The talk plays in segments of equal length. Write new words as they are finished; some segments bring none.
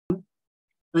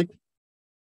Thank,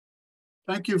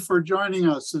 thank you for joining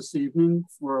us this evening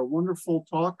for a wonderful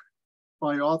talk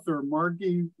by author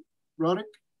Margie Ruddick,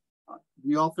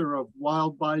 the author of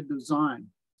Wild by Design.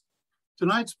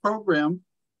 Tonight's program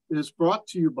is brought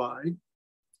to you by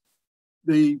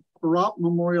the Perrot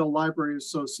Memorial Library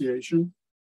Association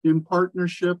in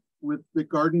partnership with the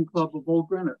Garden Club of Old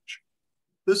Greenwich.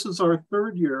 This is our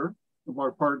third year of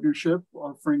our partnership,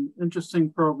 offering interesting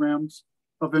programs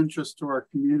of interest to our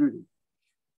community.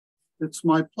 It's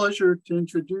my pleasure to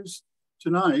introduce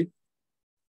tonight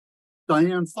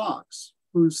Diane Fox,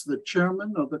 who's the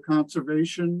chairman of the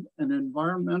Conservation and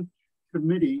Environment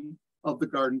Committee of the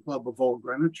Garden Club of Old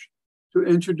Greenwich, to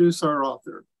introduce our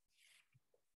author.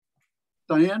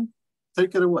 Diane,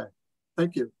 take it away.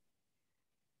 Thank you.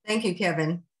 Thank you,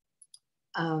 Kevin.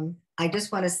 I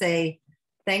just want to say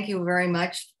thank you very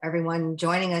much, everyone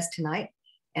joining us tonight.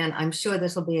 And I'm sure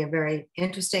this will be a very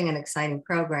interesting and exciting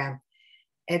program.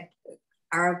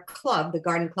 Our club, the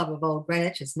Garden Club of Old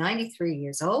Greenwich, is 93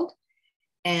 years old.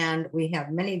 And we have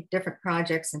many different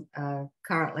projects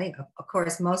currently. Of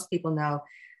course, most people know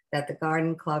that the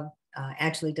Garden Club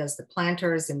actually does the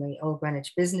planters in the Old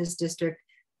Greenwich Business District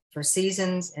for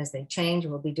seasons as they change.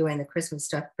 We'll be doing the Christmas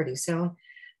stuff pretty soon.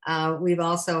 We've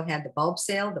also had the bulb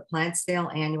sale, the plant sale,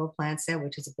 annual plant sale,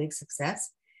 which is a big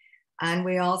success. And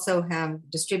we also have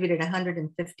distributed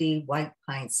 150 white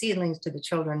pine seedlings to the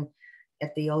children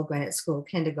at the Old Greenwich School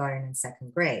kindergarten and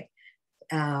second grade.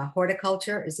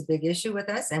 Horticulture is a big issue with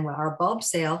us, and our bulb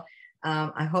sale,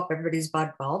 I hope everybody's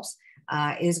bought bulbs,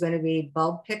 is going to be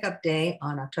Bulb Pickup Day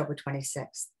on October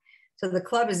 26th. So the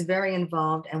club is very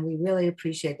involved, and we really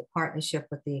appreciate the partnership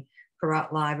with the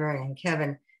Perrot Library and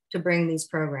Kevin to bring these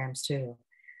programs to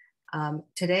you.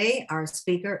 Today, our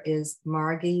speaker is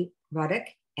Margie Ruddick,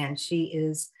 and she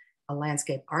is a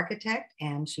landscape architect,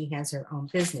 and she has her own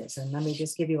business. And let me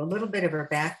just give you a little bit of her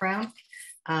background.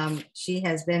 She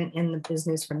has been in the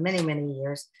business for many, many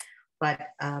years, but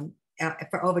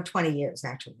for over 20 years,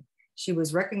 actually. She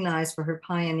was recognized for her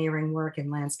pioneering work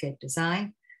in landscape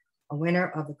design, a winner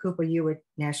of the Cooper-Hewitt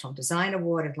National Design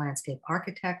Award in landscape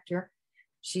architecture.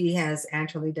 She has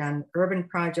actually done urban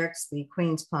projects, the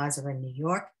Queens Plaza in New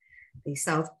York, the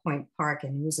South Point Park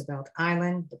in Roosevelt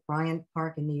Island, the Bryant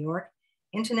Park in New York,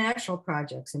 international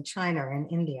projects in China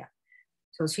and India.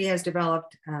 So she has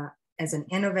developed as an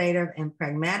innovative and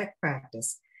pragmatic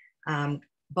practice,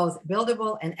 both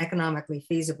buildable and economically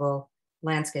feasible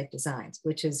landscape designs,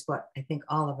 which is what I think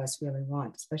all of us really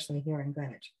want, especially here in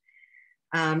Greenwich.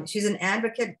 She's an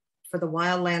advocate for the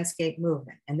wild landscape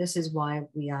movement. And this is why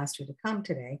we asked her to come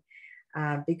today,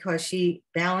 because she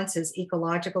balances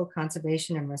ecological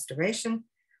conservation and restoration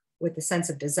with the sense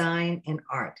of design and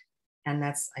art. And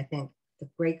that's, I think, the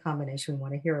great combination we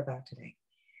want to hear about today.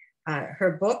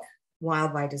 Her book,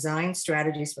 Wild by Design,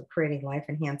 Strategies for Creating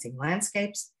Life-Enhancing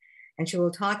Landscapes. And she will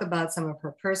talk about some of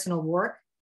her personal work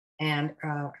and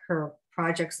her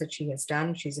projects that she has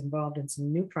done. She's involved in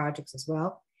some new projects as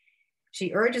well.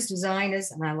 She urges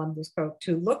designers, and I love this quote,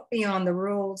 to look beyond the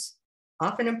rules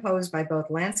often imposed by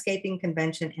both landscaping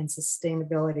convention and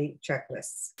sustainability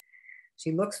checklists.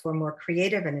 She looks for more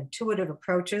creative and intuitive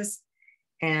approaches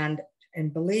and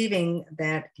believing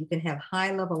that you can have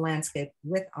high-level landscape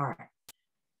with art.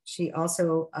 She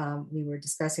also, we were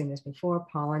discussing this before,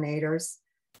 pollinators.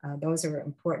 Those are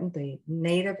important, the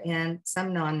native and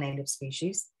some non-native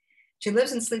species. She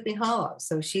lives in Sleepy Hollow,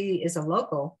 so she is a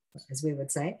local, as we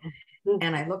would say.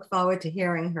 And I look forward to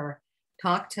hearing her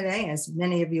talk today, as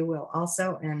many of you will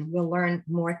also, and we'll learn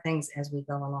more things as we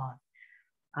go along.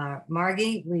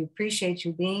 Margie, we appreciate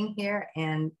you being here,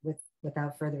 and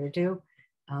without further ado,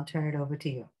 I'll turn it over to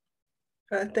you.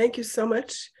 Thank you so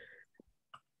much.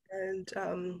 And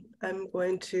I'm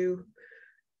going to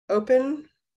open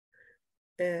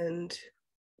and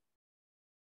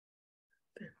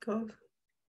there it goes.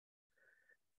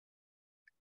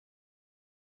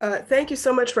 Thank you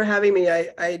so much for having me.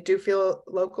 I do feel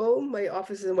local. My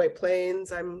office is in White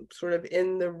Plains. I'm sort of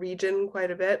in the region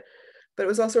quite a bit, but it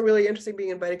was also really interesting being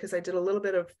invited because I did a little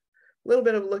bit of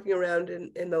looking around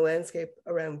in the landscape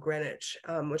around Greenwich,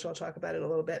 which I'll talk about in a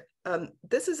little bit.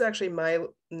 This is actually my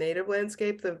native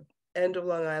landscape, the end of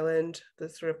Long Island, the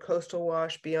sort of coastal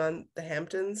wash beyond the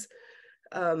Hamptons.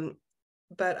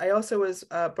 But I also was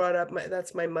brought up,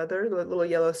 that's my mother, the little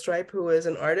yellow stripe, who is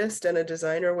an artist and a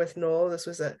designer with Knoll. This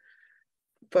was a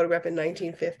photograph in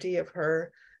 1950 of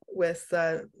her with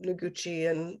Noguchi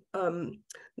and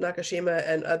Nakashima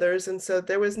and others. And so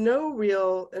there was no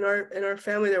real, in our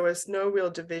family, there was no real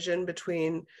division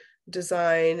between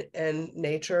design and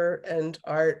nature and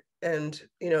art and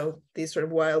these sort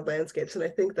of wild landscapes. And I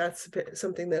think that's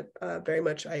something that very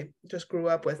much I just grew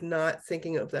up with, not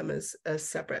thinking of them as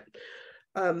separate.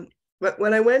 But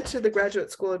when I went to the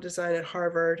Graduate School of Design at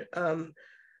Harvard,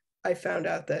 I found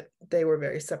out that they were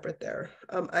very separate there.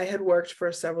 I had worked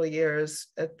for several years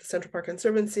at the Central Park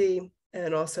Conservancy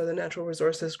and also the Natural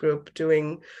Resources Group,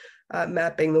 doing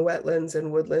mapping the wetlands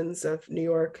and woodlands of New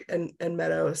York and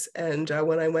meadows. And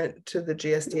when I went to the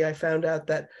GSD, I found out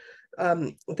that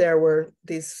there were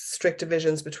these strict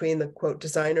divisions between the quote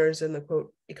designers and the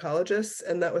quote ecologists.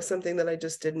 And that was something that I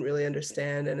just didn't really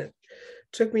understand. And it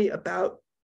took me about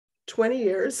 20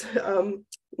 years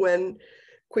when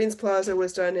Queens Plaza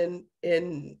was done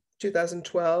in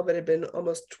 2012. It had been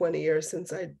almost 20 years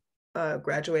since I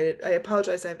graduated. I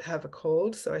apologize, I have a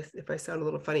cold, so if I sound a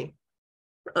little funny.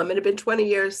 It had been 20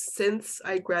 years since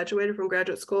I graduated from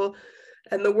graduate school,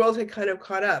 and the world had kind of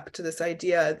caught up to this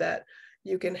idea that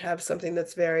you can have something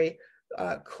that's very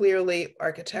clearly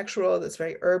architectural, that's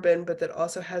very urban, but that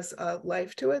also has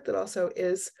life to it, that also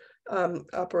is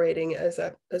operating as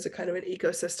a kind of an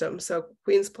ecosystem. So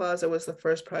Queens Plaza was the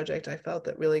first project I felt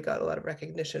that really got a lot of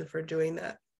recognition for doing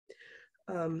that.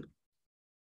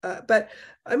 But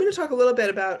I'm going to talk a little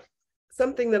bit about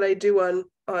something that I do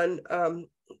on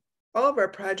all of our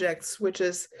projects, which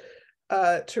is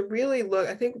to really look.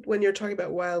 I think when you're talking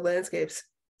about wild landscapes,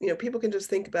 people can just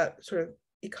think about sort of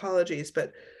ecologies,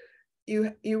 but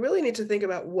you really need to think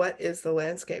about what is the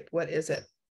landscape, what is it?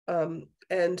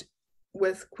 And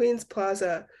with Queens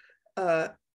Plaza,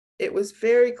 it was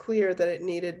very clear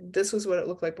that this was what it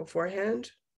looked like beforehand.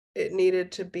 It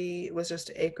needed to be, it was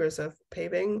just acres of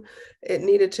paving. It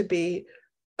needed to be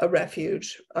a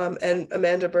refuge. And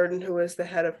Amanda Burden, who was the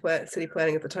head of city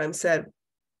planning at the time, said,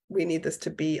 we need this to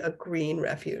be a green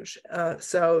refuge.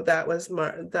 So that was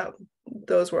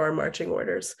those were our marching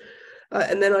orders.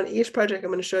 And then on each project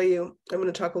I'm going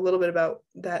to talk a little bit about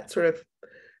that sort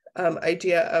of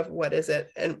idea of what is it.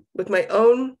 And with my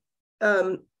own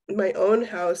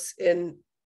house in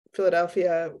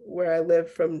Philadelphia, where I lived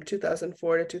from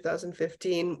 2004 to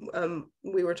 2015,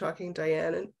 we were talking,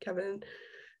 Diane and Kevin,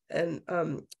 and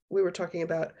we were talking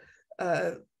about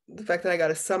the fact that I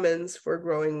got a summons for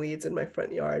growing weeds in my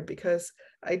front yard because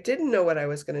I didn't know what I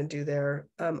was going to do there.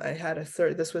 I had a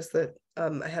third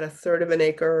of an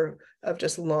acre of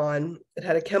just lawn. It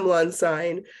had a ChemLawn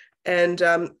sign, and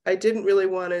I didn't really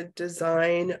want to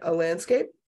design a landscape.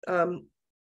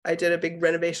 I did a big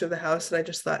renovation of the house, and I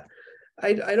just thought,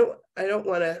 I don't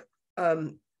want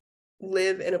to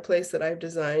live in a place that I've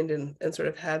designed and sort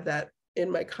of have that in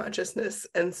my consciousness.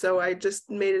 And so I just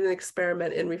made an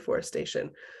experiment in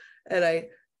reforestation, and I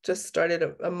just started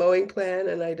a mowing plan,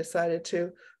 and I decided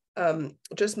to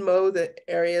just mow the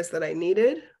areas that I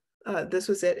needed. This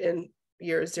was it in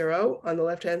year 0 on the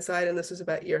left-hand side, and this was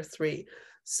about year 3.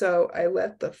 So I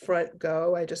let the front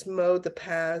go. I just mowed the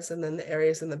paths and then the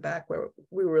areas in the back where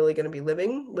we were really going to be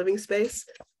living space.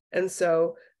 And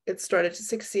so it started to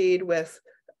succeed with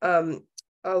a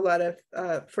lot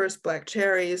of first black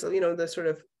cherries, the sort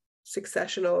of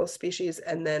successional species,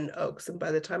 and then oaks. And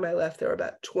by the time I left, there were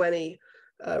about 20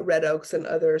 red oaks and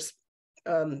others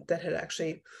that had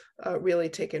actually really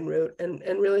taken root, and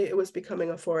really it was becoming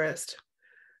a forest.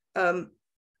 And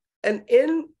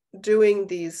in doing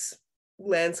these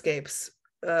landscapes,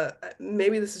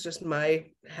 maybe this is just my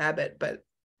habit, but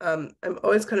I'm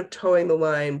always kind of towing the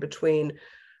line between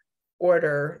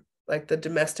order, like the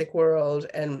domestic world,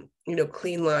 and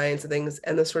clean lines and things,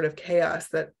 and the sort of chaos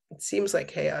that it seems like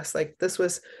chaos. Like this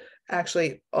was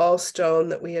actually all stone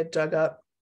that we had dug up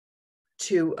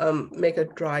to make a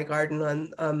dry garden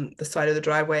on the side of the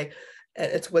driveway.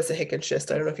 And it was a Hicken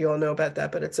schist. I don't know if you all know about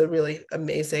that, but it's a really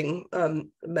amazing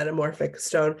metamorphic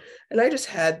stone. And I just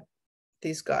had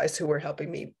these guys who were helping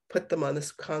me put them on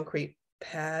this concrete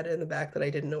pad in the back that I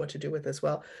didn't know what to do with as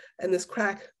well. And this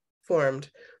crack formed,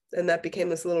 and that became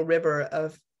this little river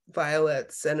of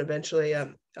violets, and eventually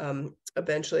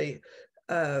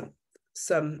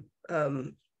some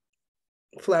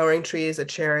flowering trees, a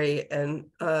cherry, and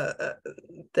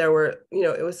there were,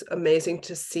 it was amazing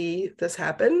to see this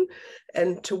happen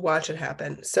and to watch it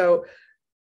happen. So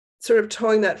sort of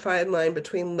towing that fine line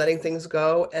between letting things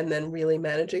go and then really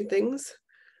managing things.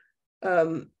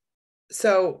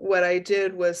 So what I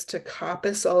did was to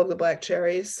coppice all of the black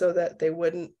cherries so that they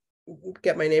wouldn't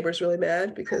get my neighbors really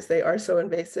mad because they are so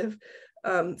invasive.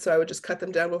 So I would just cut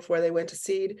them down before they went to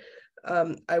seed.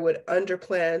 I would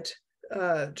underplant,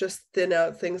 just thin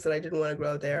out things that I didn't want to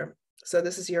grow there. So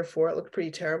this is year 4. It looked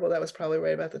pretty terrible. That was probably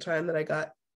right about the time that I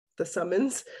got the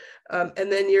summons.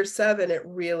 And then year 7, it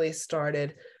really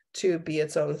started to be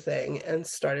its own thing and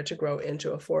started to grow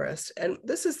into a forest. And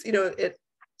this is, you know,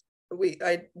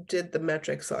 I did the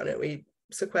metrics on it. We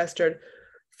sequestered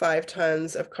 5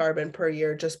 tons of carbon per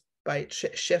year just by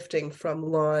shifting from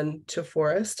lawn to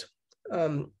forest.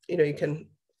 You know, you can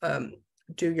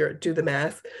do the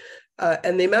math.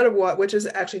 And the amount of water, which is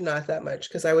actually not that much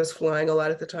because I was flying a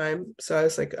lot at the time. So I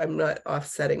was like, I'm not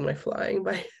offsetting my flying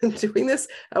by doing this.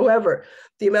 However,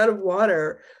 the amount of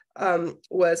water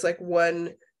was like 1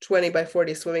 20 by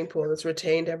 40 swimming pool that's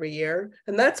retained every year.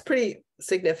 And that's pretty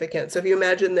significant. So if you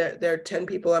imagine that there are 10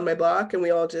 people on my block and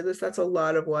we all did this, that's a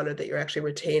lot of water that you're actually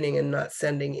retaining and not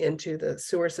sending into the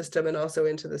sewer system and also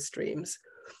into the streams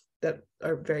that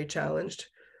are very challenged.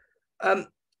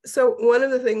 So one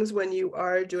of the things when you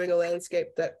are doing a landscape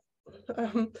that,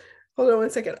 hold on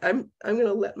one second, I'm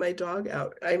gonna let my dog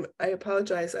out. I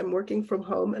apologize, I'm working from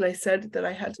home and I said that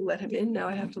I had to let him in, now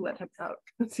I have to let him out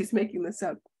because he's making this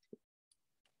up.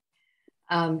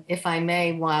 If I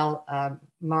may, while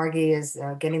Margie is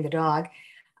getting the dog,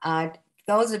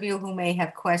 those of you who may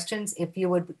have questions, if you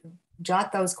would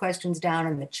jot those questions down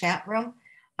in the chat room,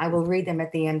 I will read them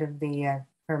at the end of the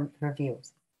her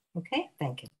reviews. Okay,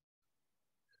 thank you.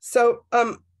 So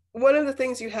one of the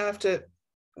things you have to,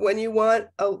 when you want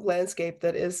a landscape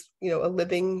that is, you know, a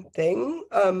living thing,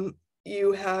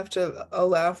 you have to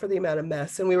allow for the amount of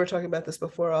mess. And we were talking about this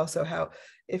before also, how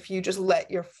if you just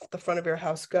let the front of your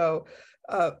house go,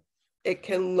 it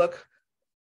can look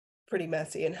pretty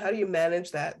messy. And how do you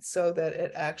manage that so that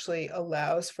it actually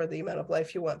allows for the amount of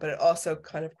life you want, but it also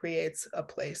kind of creates a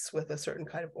place with a certain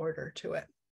kind of order to it.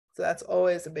 So that's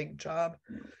always a big job.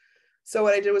 So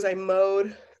what I did was I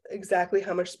mowed exactly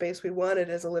how much space we wanted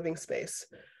as a living space.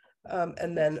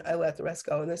 And then I let the rest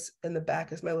go. And this in the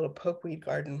back is my little pokeweed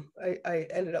garden. I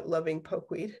ended up loving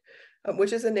pokeweed,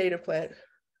 which is a native plant.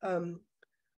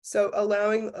 So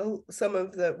allowing some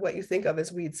of what you think of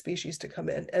as weed species to come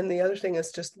in. And the other thing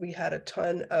is just, we had a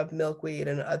ton of milkweed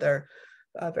and other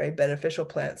very beneficial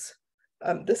plants.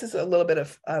 This is a little bit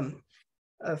of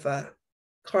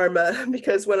karma,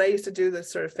 because when I used to do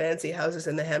this sort of fancy houses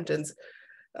in the Hamptons,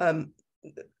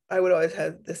 I would always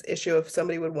have this issue of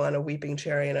somebody would want a weeping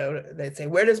cherry and they'd say,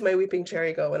 where does my weeping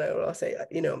cherry go? And I would all say,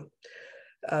 you know,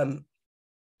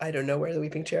 I don't know where the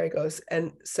weeping cherry goes.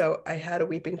 And so I had a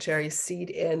weeping cherry seed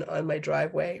in on my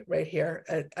driveway right here.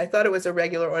 And I thought it was a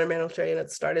regular ornamental cherry and it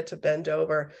started to bend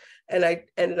over and I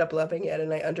ended up loving it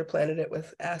and I underplanted it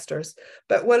with asters.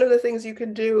 But one of the things you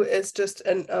can do is just,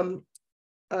 and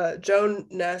Joan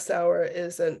Nassauer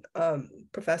is a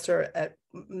professor at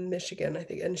Michigan, I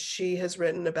think, and she has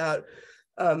written about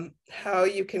how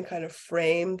you can kind of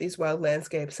frame these wild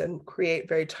landscapes and create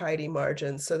very tidy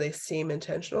margins so they seem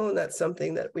intentional. And that's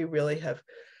something that we really have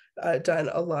done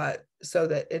a lot so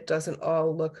that it doesn't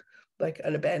all look like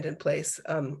an abandoned place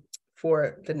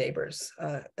for the neighbors.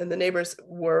 And the neighbors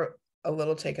were a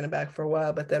little taken aback for a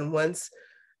while, but then once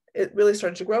it really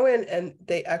started to grow in and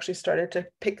they actually started to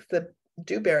pick the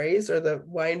dewberries or the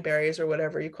wine berries or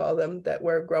whatever you call them that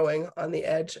were growing on the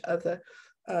edge of the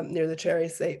near the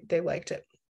cherries, they liked it.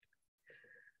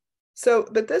 So,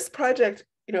 but this project,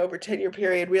 you know, over a 10-year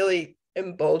period really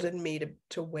emboldened me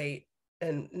to wait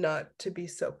and not to be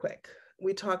so quick.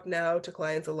 We talk now to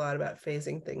clients a lot about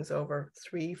phasing things over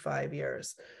 3-5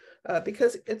 years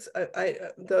because it's,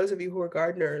 those of you who are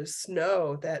gardeners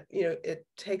know that, you know, it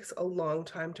takes a long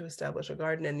time to establish a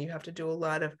garden and you have to do a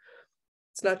lot of,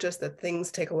 it's not just that things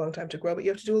take a long time to grow, but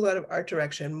you have to do a lot of art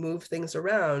direction, move things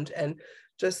around and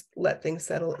just let things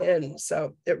settle in.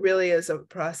 So it really is a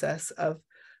process of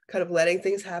kind of letting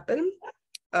things happen.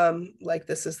 Like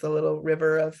this is the little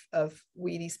river of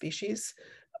weedy species,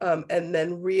 and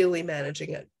then really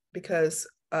managing it because,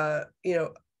 you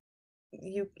know,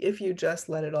 if you just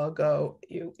let it all go,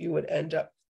 you would end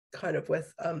up kind of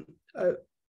with a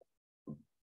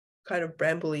kind of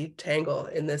brambly tangle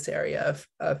in this area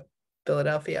of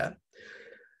Philadelphia.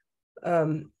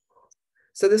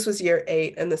 So this was year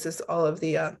 8, and this is all of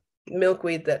the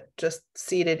milkweed that just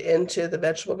seeded into the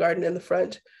vegetable garden in the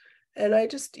front. And I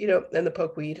just, you know, and the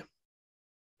pokeweed.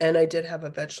 And I did have a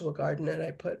vegetable garden and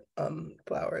I put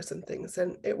flowers and things.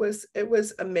 And it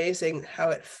was amazing how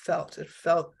it felt. It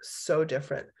felt so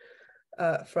different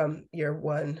from year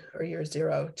 1 or year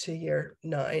 0 to year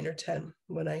 9 or 10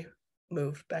 when I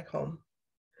moved back home.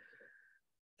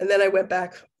 And then I went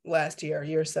back last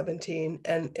year 17,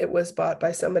 and it was bought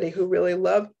by somebody who really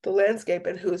loved the landscape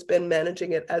and who's been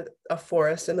managing it as a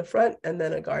forest in the front and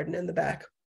then a garden in the back.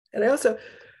 And I also,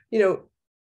 you know,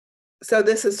 so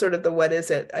this is sort of the what is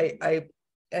it? I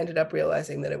ended up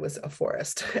realizing that it was a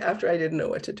forest after I didn't know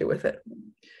what to do with it.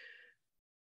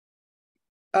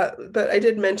 but I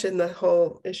did mention the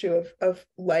whole issue of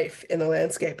life in the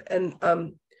landscape. And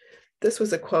this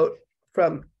was a quote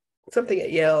from something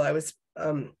at Yale. I was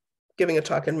giving a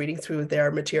talk and reading through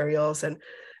their materials, and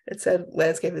it said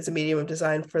landscape is a medium of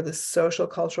design for the social,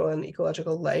 cultural, and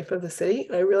ecological life of the city.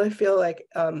 And I really feel like,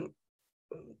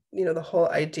 the whole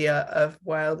idea of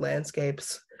wild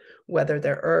landscapes, whether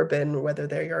they're urban, whether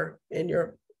they're in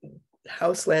your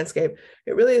house landscape,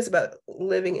 it really is about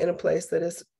living in a place that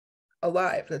is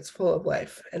alive, that's full of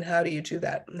life. And how do you do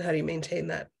that? And how do you maintain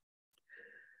that?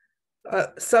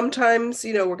 Sometimes,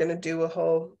 we're going to do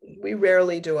we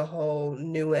rarely do a whole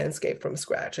new landscape from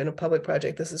scratch. In a public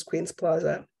project, this is Queens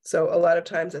Plaza. So a lot of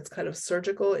times it's kind of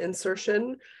surgical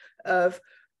insertion of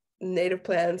native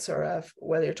plants, or of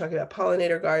whether you're talking about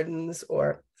pollinator gardens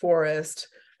or forest.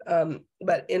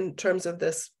 But in terms of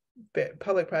this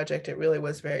public project, it really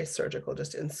was very surgical,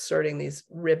 just inserting these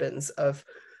ribbons of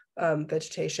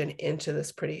vegetation into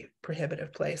this pretty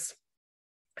prohibitive place.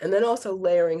 And then also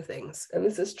layering things. And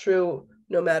this is true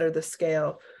no matter the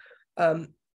scale.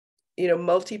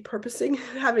 Multi-purposing,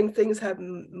 having things have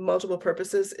multiple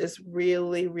purposes is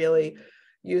really, really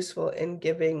useful in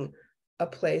giving a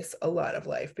place a lot of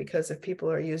life, because if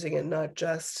people are using it not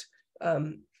just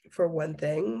for one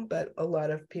thing, but a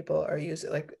lot of people are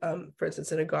using, like, for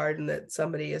instance, in a garden, that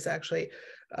somebody is actually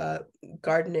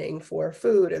gardening for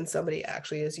food, and somebody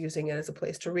actually is using it as a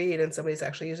place to read, and somebody's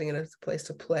actually using it as a place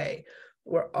to play.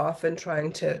 We're often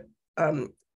trying to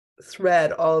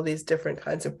thread all of these different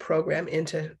kinds of program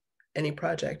into any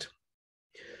project.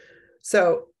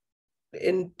 So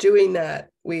in doing that,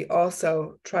 we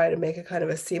also try to make a kind of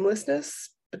a seamlessness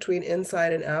between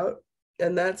inside and out.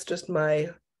 And that's just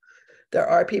there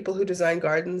are people who design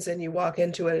gardens and you walk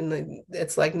into it and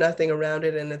it's like nothing around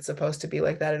it, and it's supposed to be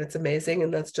like that, and it's amazing.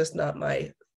 And that's just not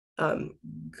my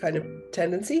kind of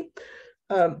tendency.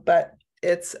 But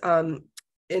it's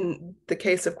in the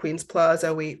case of Queens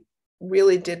Plaza, we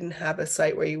really didn't have a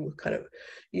site where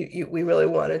we really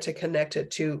wanted to connect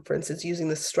it to, for instance, using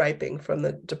the striping from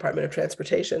the Department of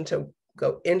Transportation to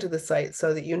go into the site,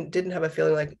 so that you didn't have a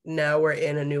feeling like now we're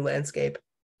in a new landscape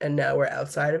and now we're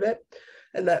outside of it.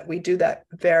 And that we do that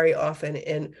very often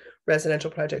in residential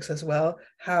projects as well,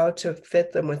 how to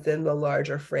fit them within the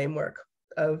larger framework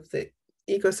of the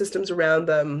ecosystems around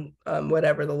them,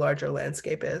 whatever the larger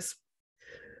landscape is.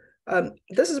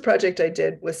 This is a project I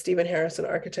did with Stephen Harris, an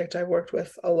architect I've worked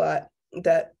with a lot,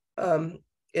 that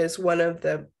is one of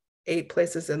the 8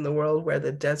 places in the world where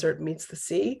the desert meets the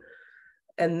sea.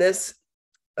 And this,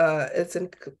 it's in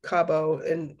Cabo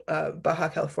in Baja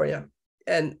California.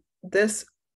 And this,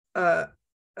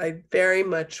 I very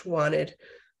much wanted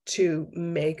to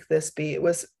make this be, it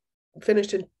was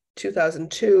finished in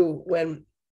 2002 when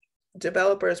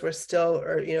developers were still,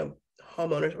 or,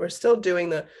 homeowners were still doing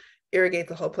the irrigate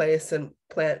the whole place and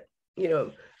plant,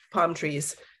 palm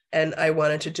trees. And I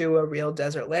wanted to do a real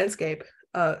desert landscape.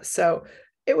 So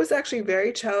it was actually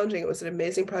very challenging. It was an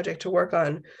amazing project to work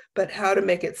on, but how to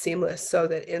make it seamless so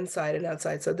that inside and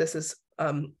outside. So this is,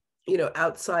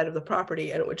 outside of the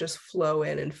property, and it would just flow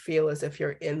in and feel as if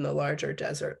you're in the larger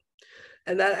desert.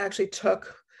 And that actually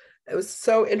it was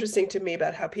so interesting to me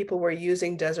about how people were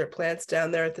using desert plants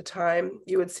down there at the time.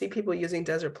 You would see people using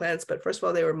desert plants, but first of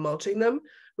all, they were mulching them,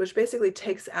 which basically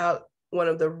takes out one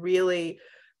of the really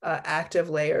active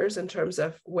layers in terms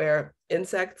of where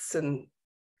insects and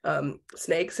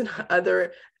snakes and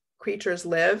other creatures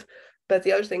live. But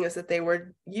the other thing is that they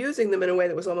were using them in a way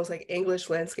that was almost like English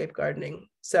landscape gardening.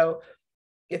 So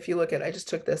if you look at, I just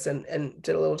took this and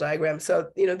did a little diagram. So,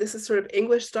 this is sort of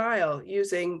English style,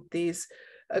 using these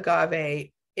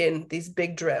agave in these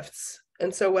big drifts.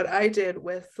 And so what I did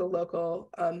with the local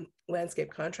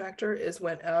landscape contractor is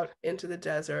went out into the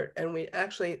desert, and we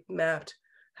actually mapped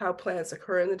how plants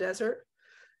occur in the desert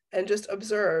and just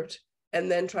observed,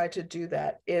 and then tried to do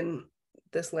that in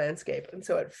this landscape. And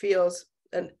so it feels,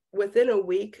 and within a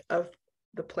week of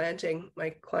the planting,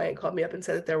 my client called me up and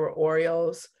said that there were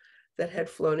orioles that had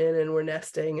flown in and were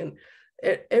nesting. And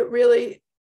it really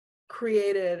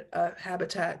created a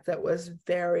habitat that was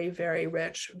very, very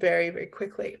rich, very, very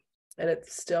quickly. And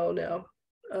it's still now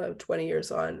 20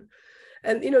 years on.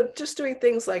 And, just doing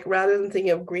things like, rather than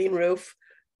thinking of green roof,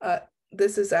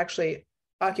 this is actually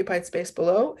occupied space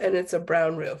below, and it's a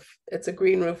brown roof. It's a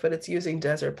green roof, but it's using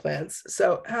desert plants.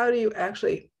 So how do you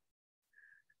actually,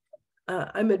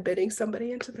 I'm admitting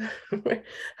somebody into the,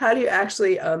 how do you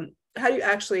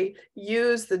actually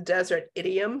use the desert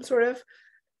idiom sort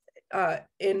of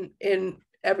in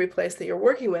every place that you're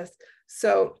working with?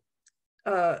 So,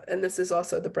 and this is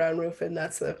also the brown roof, and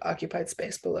that's the occupied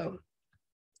space below.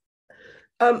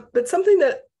 But something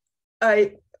that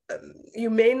I you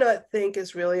may not think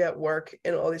is really at work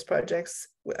in all these projects.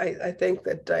 I think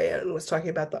that Diane was talking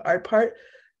about the art part.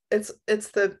 It's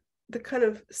the kind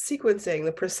of sequencing,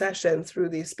 the procession through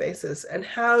these spaces, and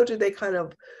how do they kind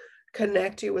of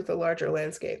connect you with the larger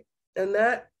landscape. And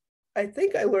that, I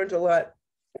think I learned a lot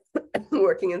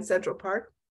working in Central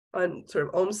Park on sort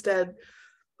of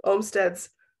Olmsted's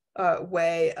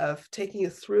way of taking you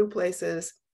through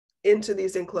places into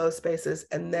these enclosed spaces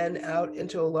and then out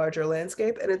into a larger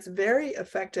landscape. And it's very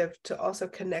effective to also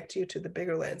connect you to the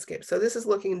bigger landscape. So this is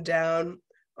looking down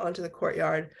onto the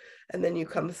courtyard, and then you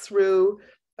come through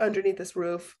underneath this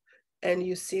roof and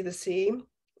you see the sea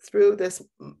through this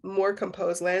more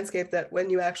composed landscape that when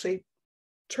you actually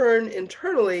turn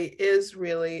internally is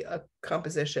really a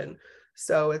composition.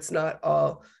 So it's not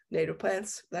all native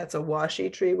plants. That's a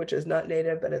washi tree, which is not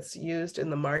native, but it's used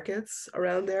in the markets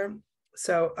around there.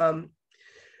 So,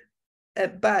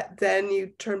 but then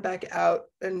you turn back out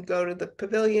and go to the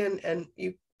pavilion, and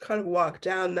you kind of walk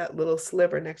down that little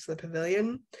sliver next to the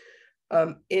pavilion,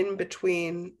 in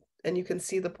between, and you can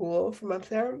see the pool from up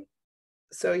there.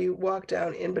 So you walk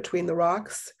down in between the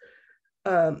rocks,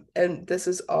 and this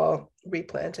is all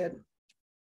replanted.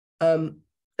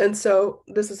 And so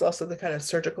this is also the kind of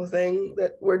surgical thing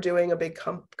that we're doing, a big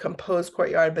composed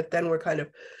courtyard, but then we're kind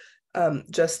of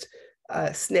just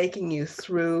snaking you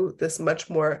through this much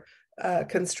more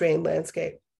constrained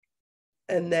landscape.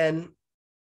 And then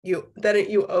you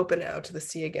open out to the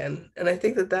sea again. And I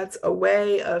think that that's a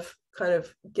way of kind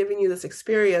of giving you this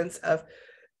experience of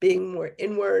being more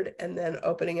inward and then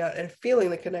opening out and feeling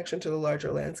the connection to the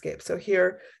larger landscape. So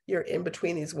here you're in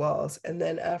between these walls, and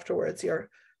then afterwards you're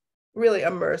really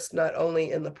immersed not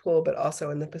only in the pool but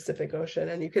also in the Pacific Ocean.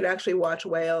 And you can actually watch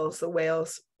whales. The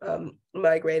whales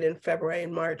migrate in February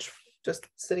and March, just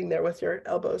sitting there with your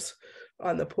elbows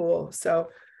on the pool. So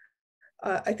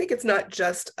I think it's not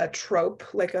just a trope,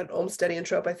 like an Olmstedian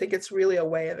trope. I think it's really a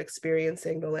way of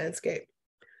experiencing the landscape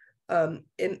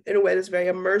in a way that's very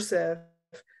immersive,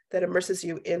 that immerses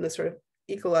you in the sort of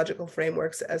ecological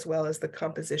frameworks as well as the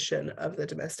composition of the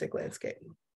domestic landscape.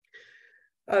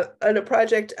 On a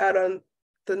project out on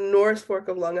the North Fork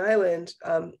of Long Island,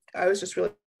 I was just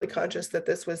really conscious that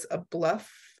this was a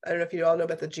bluff. I don't know if you all know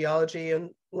about the geology in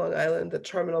Long Island, the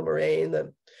terminal moraine,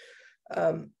 the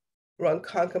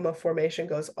Ronkonkoma Formation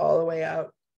goes all the way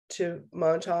out to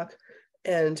Montauk,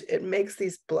 and it makes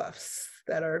these bluffs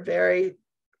that are very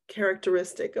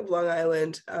characteristic of Long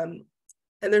Island.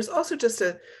 And there's also just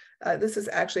this is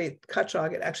actually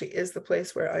Cutchogue. It actually is the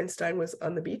place where Einstein was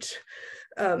on the beach.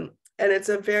 And it's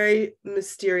a very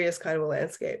mysterious kind of a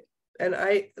landscape. And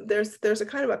there's a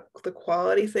kind of the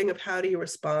quality thing of how do you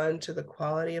respond to the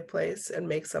quality of place and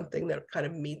make something that kind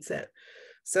of meets it.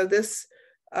 So this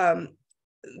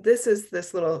is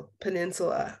this little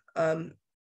peninsula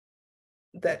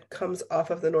that comes off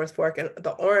of the North Fork, and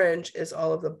the orange is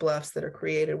all of the bluffs that are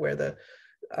created where the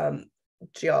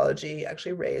geology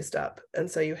actually raised up. And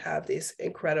so you have these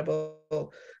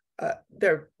incredible,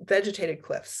 they're vegetated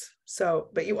cliffs. So,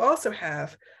 but you also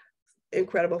have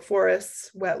incredible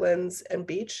forests, wetlands, and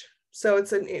beach. So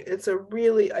it's a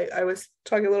really, I was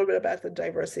talking a little bit about the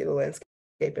diversity of the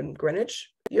landscape in Greenwich.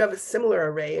 You have a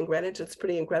similar array in Greenwich. It's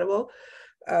pretty incredible.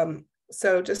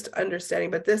 So just understanding,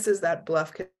 but this is that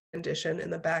bluff condition in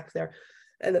the back there.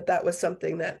 And that was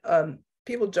something that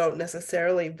people don't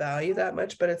necessarily value that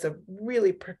much, but it's a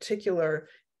really particular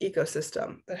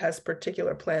ecosystem that has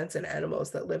particular plants and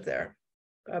animals that live there,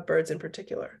 birds in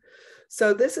particular.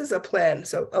 So this is a plan.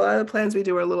 So a lot of the plans we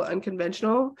do are a little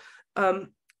unconventional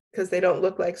because they don't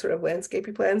look like sort of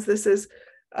landscapey plans. This is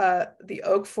the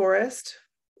oak forest.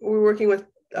 We're working with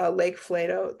Lake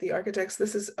Flato, the architects.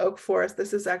 This is oak forest.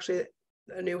 This is actually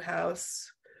a new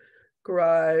house,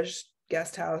 garage,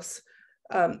 guest house.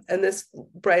 And this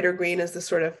brighter green is the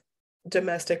sort of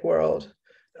domestic world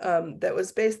that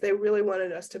was based. They really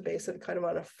wanted us to base it kind of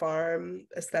on a farm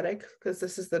aesthetic, because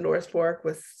this is the North Fork,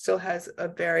 with still has a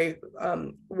very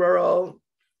rural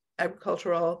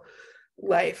agricultural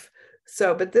life.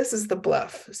 So, but this is the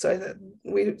bluff. So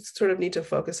we sort of need to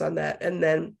focus on that. And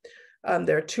then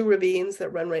there are two ravines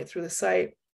that run right through the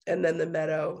site. And then the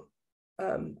meadow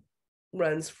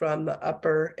runs from the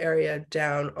upper area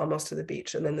down almost to the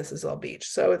beach. And then this is all beach.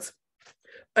 So it's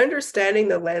understanding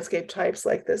the landscape types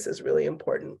like this is really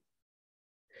important.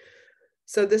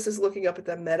 So this is looking up at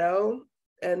the meadow,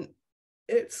 and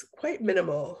it's quite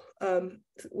minimal.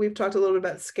 We've talked a little bit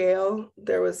about scale.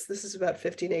 This is about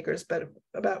 15 acres, but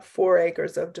about 4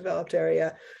 acres of developed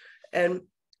area. And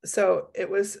so it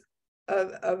was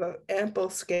of an ample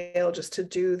scale just to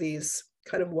do these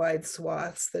kind of wide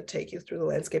swaths that take you through the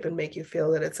landscape and make you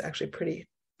feel that it's actually pretty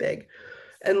big.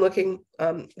 and looking,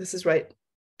 this is right,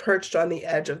 perched on the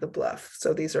edge of the bluff.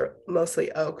 So these are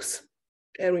mostly oaks.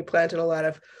 And we planted a lot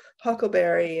of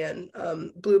huckleberry and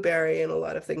blueberry and a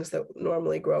lot of things that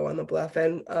normally grow on the bluff,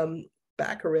 and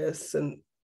baccharis and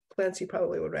plants you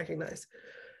probably would recognize.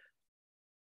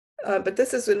 But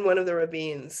this is in one of the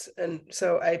ravines. And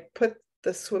so I put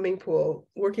the swimming pool,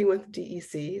 working with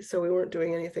DEC, so we weren't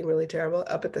doing anything really terrible,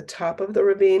 up at the top of the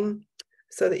ravine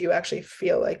so that you actually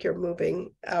feel like you're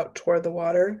moving out toward the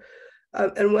water.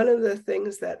 And one of the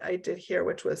things that I did here,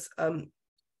 which was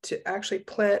to actually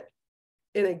plant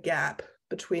in a gap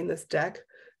between this deck.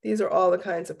 These are all the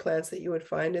kinds of plants that you would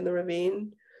find in the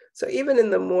ravine. So even in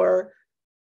the more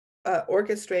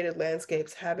orchestrated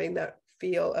landscapes, having that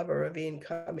feel of a ravine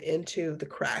come into the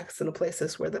cracks and the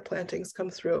places where the plantings come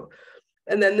through.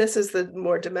 And then this is the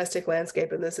more domestic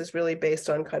landscape, and this is really based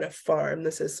on kind of farm.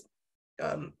 This is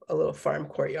a little farm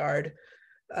courtyard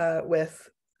with,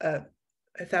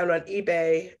 I found on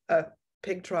eBay, a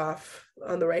pig trough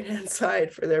on the right-hand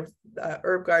side for their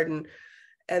herb garden,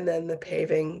 and then the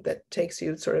paving that takes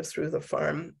you sort of through the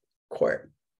farm court.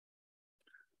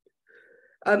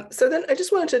 So then I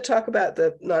just wanted to talk about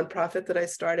the nonprofit that I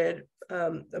started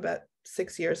about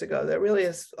 6 years ago that really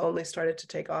has only started to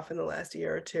take off in the last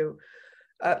year or two,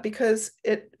 because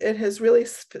it has really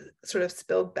sort of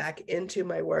spilled back into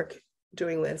my work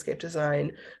doing landscape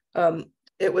design.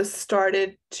 It was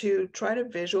started to try to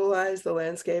visualize the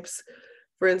landscapes.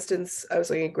 For instance, I was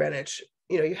looking at Greenwich.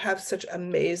 You know, you have such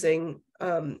amazing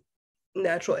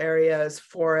natural areas,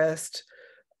 forest,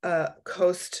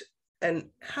 coast, and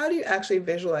how do you actually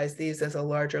visualize these as a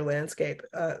larger landscape?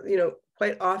 You know,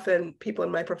 quite often people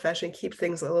in my profession keep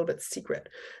things a little bit secret,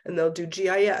 and they'll do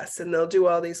GIS and they'll do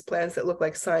all these plans that look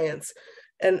like science.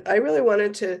 And I really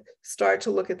wanted to start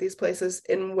to look at these places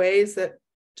in ways that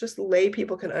just lay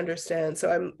people can understand.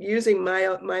 So I'm using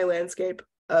my landscape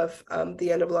of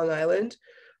the end of Long Island,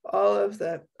 all of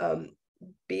the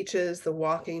beaches, the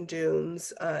walking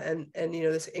dunes, and you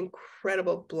know, this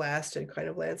incredible blasted kind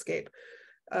of landscape,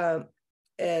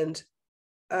 and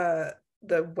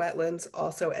the wetlands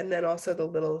also, and then also the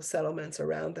little settlements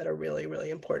around that are really, really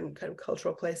important kind of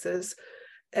cultural places.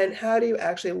 And how do you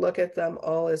actually look at them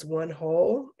all as one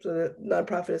whole? So the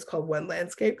nonprofit is called One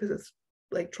Landscape, because it's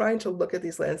like trying to look at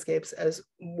these landscapes as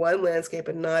one landscape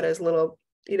and not as little,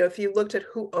 you know, if you looked at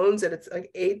who owns it, it's like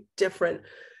 8 different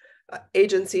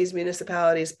agencies,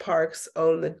 municipalities, parks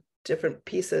own the different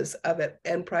pieces of it,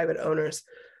 and private owners.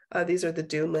 These are the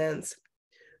dune lands.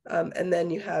 And then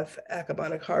you have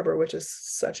Accabonac Harbor, which is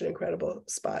such an incredible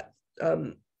spot,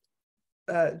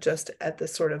 just at the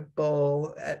sort of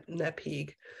bowl at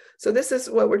Nepegue. So this is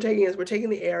what we're taking, is we're taking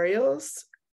the aerials,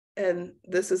 and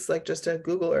this is like just a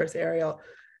Google Earth aerial,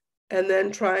 and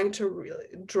then trying to really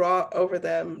draw over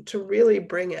them to really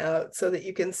bring out so that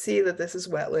you can see that this is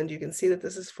wetland, you can see that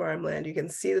this is farmland, you can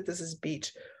see that this is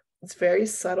beach. It's very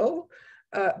subtle,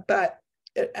 but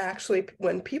it actually,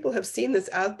 when people have seen this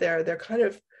out there, they're kind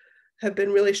of have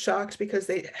been really shocked because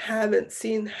they haven't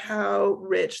seen how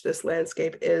rich this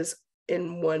landscape is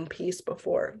in one piece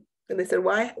before. And they said,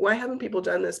 why haven't people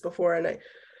done this before? And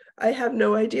I have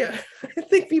no idea. I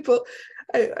think people,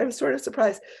 I'm sort of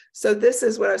surprised. So this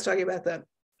is what I was talking about,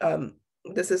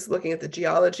 this is looking at the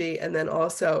geology, and then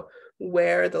also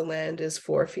where the land is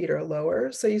 4 feet or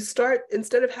lower. So you start,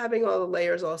 instead of having all the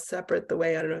layers all separate the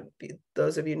way, I don't know if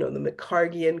those of you know the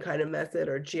Macargian kind of method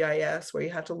or GIS, where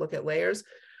you have to look at layers.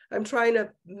 I'm trying to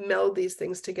meld these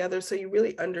things together so you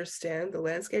really understand the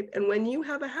landscape. And when you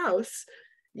have a house,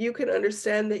 you can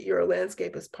understand that your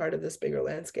landscape is part of this bigger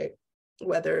landscape,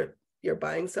 whether you're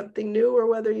buying something new or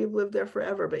whether you've lived there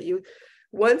forever. But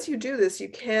once you do this, you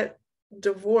can't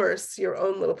divorce your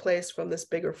own little place from this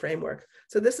bigger framework.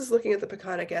 So this is looking at the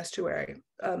Peconic Estuary.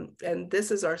 And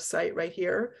this is our site right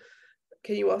here.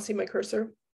 Can you all see my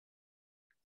cursor?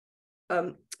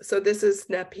 So this is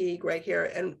Nepegue right here.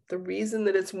 And the reason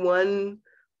that it's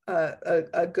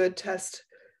a good test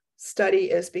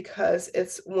study is because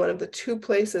it's one of the 2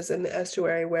 places in the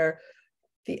estuary where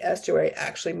the estuary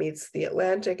actually meets the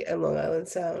Atlantic and Long Island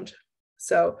Sound.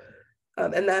 So,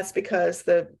 and that's because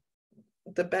the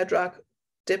bedrock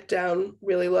dipped down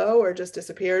really low or just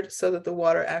disappeared so that the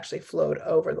water actually flowed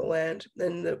over the land.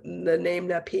 And the name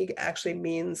Nepegue actually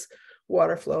means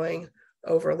water flowing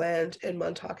over land in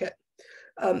Montaukett.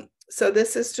 So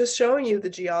this is just showing you the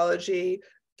geology.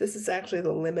 This is actually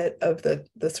the limit of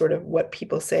the sort of what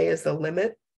people say is the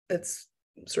limit. It's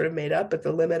sort of made up, but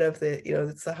the limit of the, you know,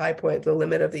 it's the high point, the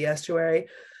limit of the estuary.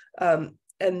 And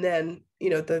then, you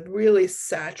know, the really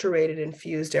saturated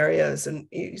infused areas, and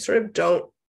you sort of don't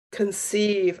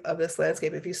conceive of this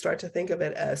landscape if you start to think of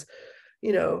it as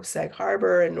you know, Sag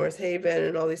Harbor and North Haven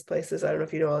and all these places. I don't know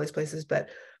if you know all these places, but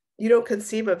you don't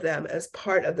conceive of them as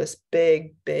part of this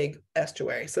big, big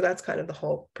estuary. So that's kind of the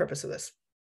whole purpose of this.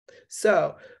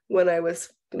 So when I was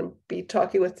going to be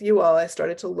talking with you all, I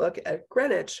started to look at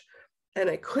Greenwich, and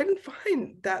I couldn't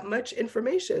find that much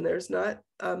information. There's not,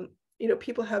 you know,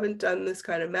 people haven't done this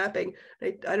kind of mapping.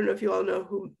 I don't know if you all know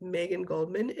who Megan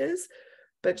Goldman is,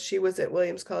 but she was at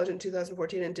Williams College in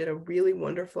 2014 and did a really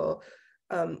wonderful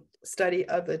study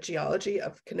of the geology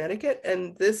of Connecticut.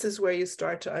 And this is where you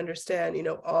start to understand, you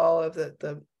know, all of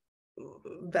the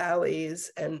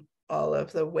valleys and all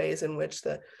of the ways in which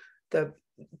the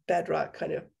bedrock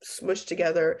kind of smushed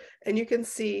together. And you can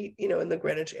see, you know, in the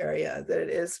Greenwich area that it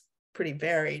is pretty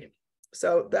varied.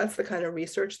 So that's the kind of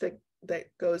research that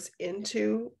goes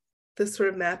into this sort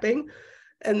of mapping.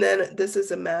 And then this is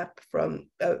a map from,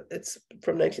 it's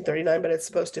from 1939, but it's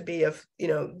supposed to be of, you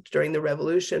know, during the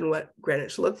Revolution, what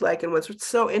Greenwich looked like. And what's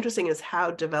so interesting is how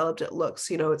developed it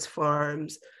looks. You know, it's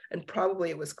farms, and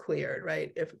probably it was cleared,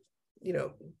 right? If, you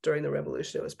know, during the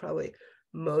Revolution, it was probably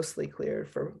mostly cleared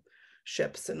for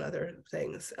ships and other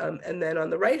things. And then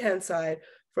on the right-hand side,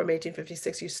 from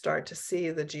 1856, you start to see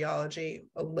the geology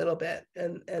a little bit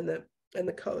and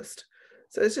the coast.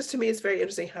 So it's just, to me, it's very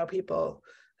interesting how people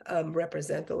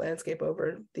represent the landscape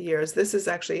over the years. This is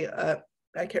actually, I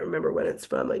can't remember when it's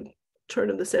from, like turn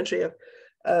of the century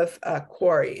of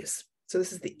quarries. So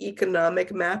this is the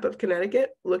economic map of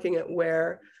Connecticut, looking at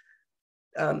where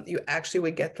you actually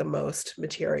would get the most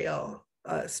material,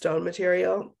 stone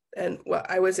material. And what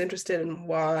I was interested in,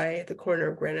 why the corner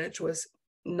of Greenwich was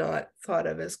not thought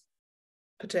of as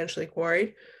potentially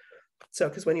quarried. So,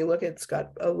 because when you look, it's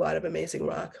got a lot of amazing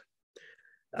rock.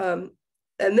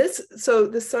 And this, so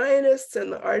the scientists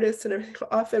and the artists and everything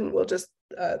often will just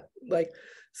like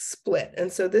split.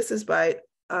 And so this is by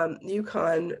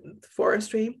Yukon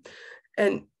Forestry.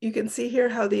 And you can see here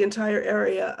how the entire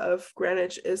area of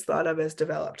Greenwich is thought of as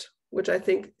developed, which I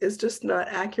think is just not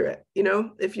accurate. You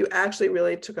know, if you actually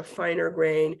really took a finer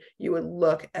grain, you would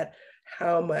look at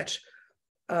how much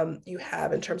you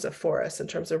have in terms of forests, in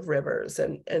terms of rivers,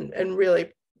 and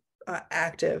really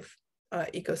active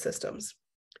ecosystems.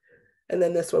 And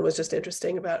then this one was just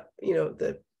interesting about, you know,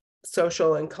 the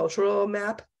social and cultural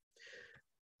map.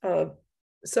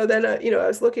 So then, you know, I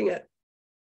was looking at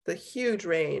the huge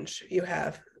range you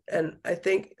have. And I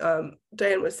think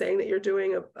Diane was saying that you're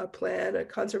doing a plan, a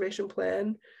conservation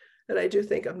plan. And I do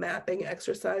think a mapping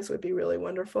exercise would be really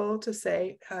wonderful to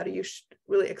say, how do you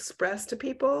really express to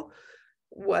people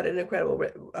what an incredible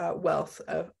wealth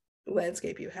of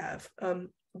landscape you have.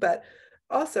 But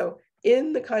also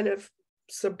in the kind of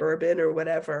suburban or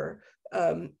whatever,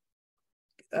 you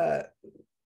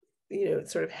know,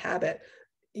 sort of habit,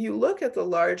 you look at the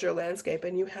larger landscape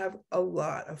and you have a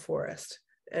lot of forest,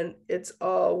 and it's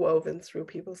all woven through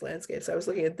people's landscapes. I was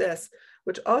looking at this,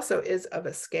 which also is of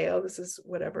a scale. This is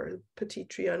whatever Petit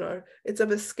Trianon. It's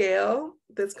of a scale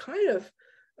that's kind of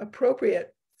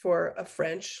appropriate for a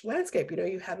French landscape. You know,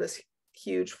 you have this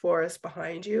huge forest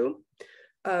behind you.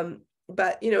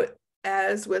 But, you know,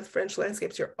 as with French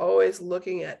landscapes, you're always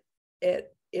looking at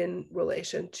it in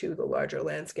relation to the larger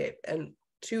landscape and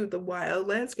to the wild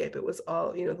landscape. It was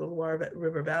all, you know, the Loire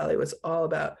River Valley was all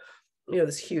about, you know,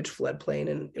 this huge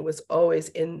floodplain, and it was always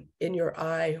in your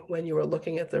eye when you were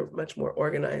looking at the much more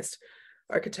organized,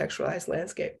 architecturalized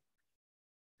landscape.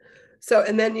 So,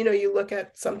 and then, you know, you look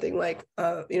at something like,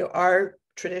 you know, our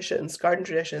traditions, garden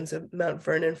traditions of Mount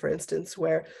Vernon, for instance,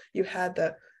 where you had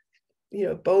the, you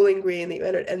know, Bowling Green that you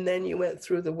entered, and then you went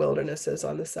through the wildernesses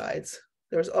on the sides.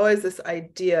 There was always this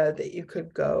idea that you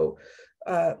could go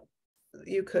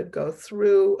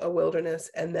through a wilderness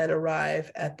and then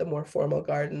arrive at the more formal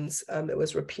gardens. It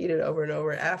was repeated over and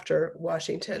over after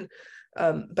Washington.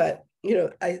 But, you know,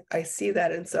 I see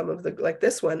that in some of the, like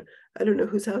this one, I don't know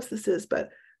whose house this is, but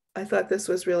I thought this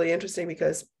was really interesting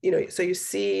because, you know, so you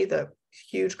see the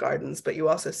huge gardens, but you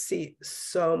also see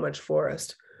so much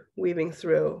forest weaving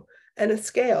through, and a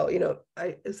scale, you know,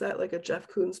 is that like a Jeff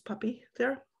Koons puppy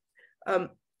there?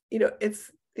 You know, it's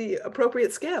the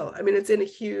appropriate scale. I mean, it's in a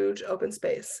huge open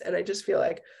space. And I just feel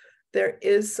like there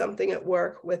is something at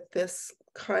work with this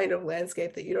kind of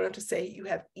landscape that you don't have to say you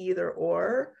have either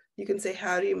or. You can say,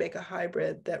 how do you make a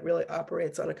hybrid that really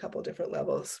operates on a couple different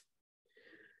levels?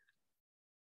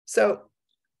 So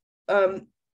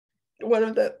one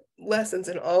of the lessons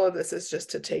in all of this is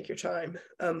just to take your time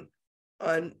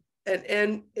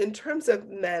and in terms of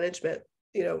management,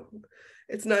 you know,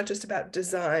 it's not just about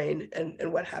design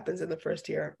and what happens in the first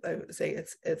year. I would say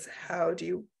it's how do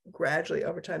you gradually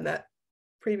over time, that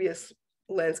previous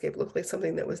landscape looked like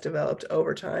something that was developed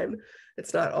over time.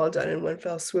 It's not all done in one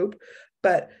fell swoop.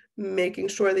 but making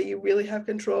sure that you really have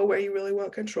control where you really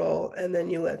want control, and then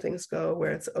you let things go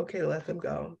where it's okay to let them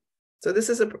go. So this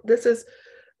is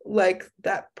like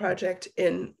that project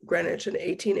in Greenwich, an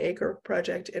 18-acre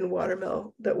project in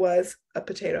Watermill that was a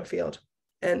potato field.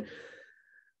 And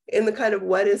in the kind of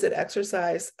what is it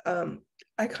exercise,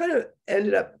 I kind of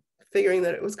ended up figuring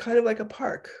that it was kind of like a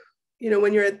park. You know,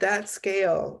 when you're at that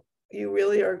scale, you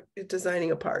really are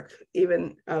designing a park,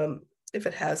 even if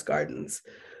it has gardens.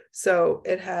 So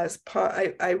it has,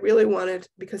 I really wanted,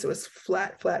 because it was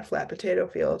flat potato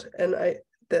field, and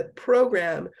the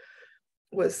program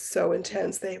was so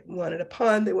intense. They wanted a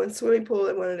pond, they wanted a swimming pool,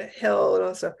 they wanted a hill and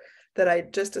all stuff, that I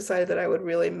just decided that I would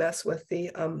really mess with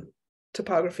the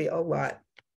topography a lot.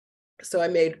 So I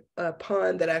made a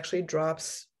pond that actually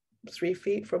drops 3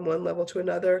 feet from one level to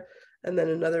another, and then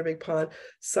another big pond,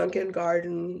 sunken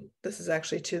garden. This is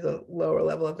actually to the lower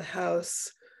level of the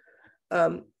house.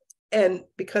 And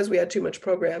because we had too much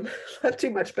program, not too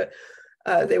much, but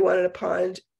they wanted a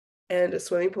pond and a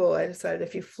swimming pool, I decided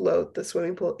if you float the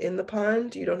swimming pool in the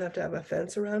pond, you don't have to have a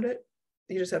fence around it.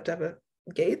 You just have to have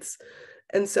gates.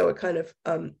 And so it kind of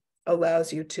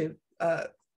allows you to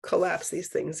collapse these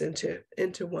things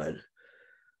into one.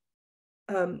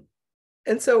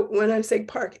 And so when I say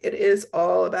park, it is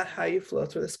all about how you flow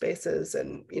through the spaces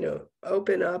and, you know,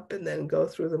 open up and then go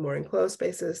through the more enclosed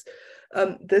spaces.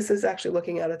 This is actually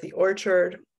looking out at the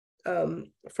orchard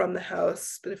from the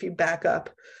house. But if you back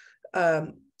up,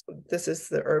 this is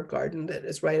the herb garden that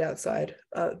is right outside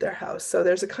their house. So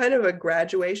there's a kind of a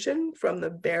graduation from the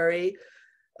berry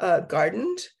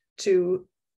garden to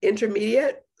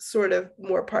intermediate, sort of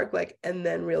more park-like, and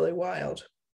then really wild.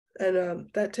 And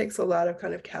that takes a lot of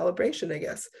kind of calibration, I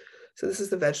guess. So this is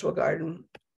the vegetable garden.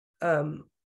 And,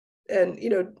 you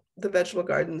know, the vegetable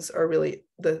gardens are really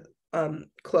the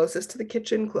closest to the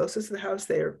kitchen, closest to the house.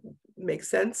 They make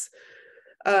sense.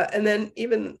 And then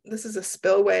even this is a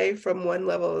spillway from one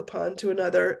level of the pond to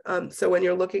another. So when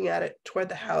you're looking at it toward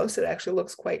the house, it actually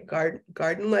looks quite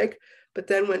garden-like. But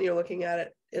then when you're looking at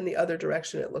it in the other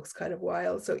direction, it looks kind of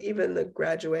wild. So even the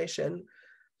graduation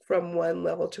from one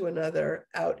level to another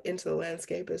out into the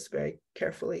landscape is very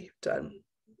carefully done.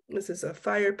 This is a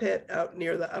fire pit out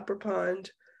near the upper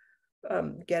pond,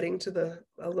 getting to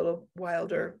a little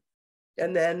wilder.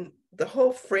 And then the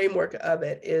whole framework of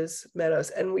it is meadows.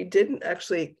 And we didn't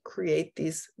actually create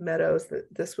these meadows.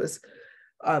 This was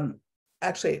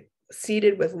actually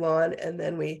seeded with lawn. And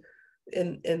then we,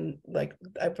 like,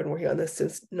 I've been working on this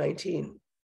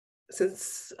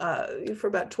for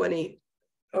about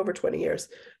over 20 years,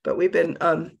 but we've been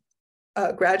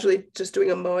gradually just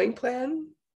doing a mowing plan,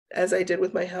 as I did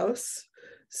with my house,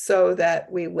 so that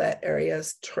we let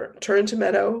areas turn to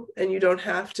meadow. And you don't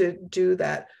have to do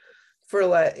that for,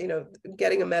 like, you know,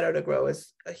 getting a meadow to grow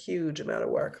is a huge amount of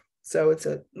work. So it's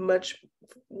a much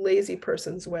lazy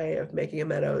person's way of making a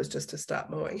meadow is just to stop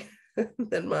mowing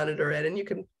then monitor it, and you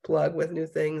can plug with new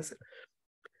things.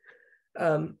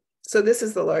 So this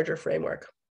is the larger framework.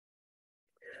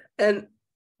 And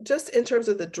just in terms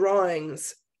of the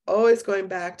drawings, always going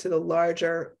back to the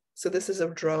larger, so this is a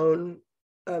drone.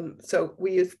 So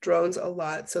we use drones a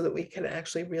lot so that we can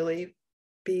actually really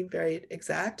be very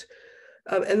exact.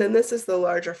 And then this is the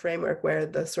larger framework where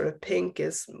the sort of pink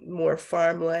is more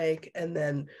farm-like, and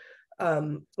then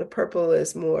the purple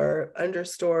is more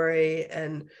understory,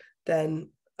 and then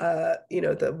you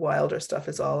know, the wilder stuff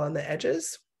is all on the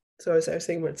edges. So as I was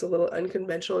saying, it's a little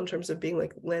unconventional in terms of being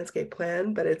like landscape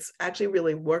plan, but it's actually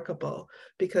really workable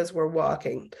because we're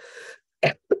walking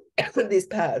these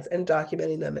paths and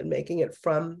documenting them and making it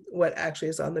from what actually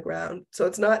is on the ground. So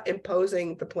it's not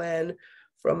imposing the plan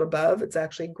from above, it's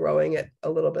actually growing it a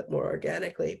little bit more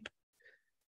organically.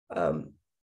 And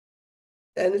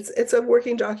it's a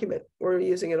working document. We're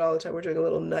using it all the time. We're doing a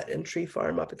little nut and tree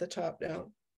farm up at the top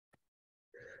now.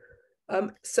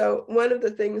 So one of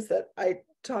the things that I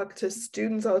talk to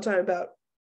students all the time about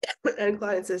and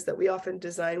clients is that we often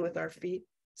design with our feet.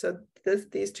 So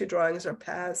these two drawings are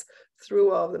paths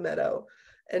through all of the meadow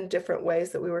and different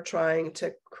ways that we were trying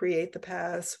to create the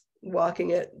paths, walking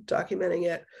it, documenting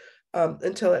it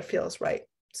until it feels right.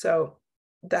 So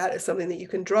that is something that you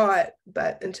can draw it,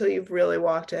 but until you've really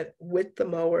walked it with the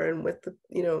mower and with the,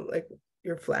 you know, like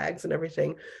your flags and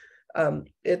everything,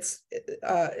 it's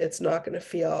not going to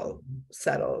feel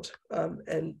settled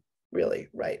and really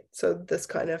right. So this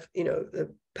kind of, you know,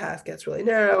 the path gets really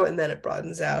narrow and then it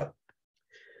broadens out,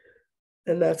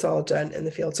 and that's all done in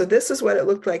the field. So this is what it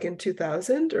looked like in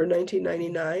 2000 or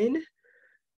 1999.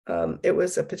 It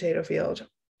was a potato field.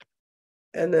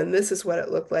 And then this is what it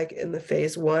looked like in the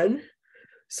phase 1.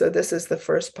 So this is the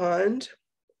first pond.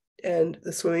 and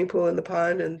the swimming pool in the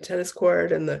pond and tennis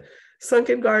court and the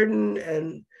sunken garden.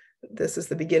 And this is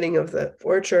the beginning of the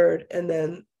orchard. And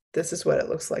then this is what it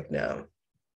looks like now.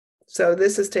 So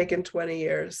this has taken 20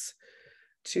 years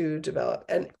to develop.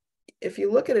 And if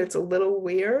you look at it, it's a little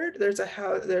weird. There's a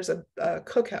house, there's a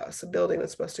cookhouse, a building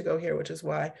that's supposed to go here, which is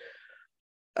why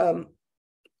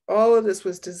all of this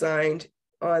was designed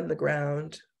on the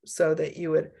ground so that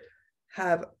you would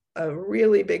have a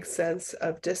really big sense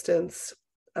of distance,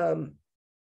 and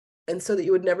so that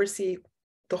you would never see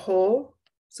the whole,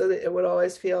 so that it would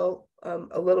always feel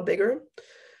a little bigger.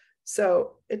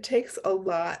 So it takes a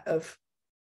lot of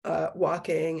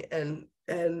walking and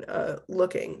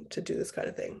looking to do this kind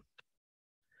of thing.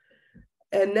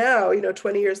 And now,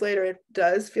 20 years later, it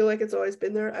does feel like it's always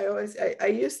been there. I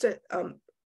used to,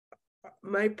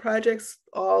 my projects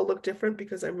all look different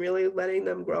because I'm really letting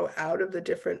them grow out of the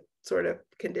different sort of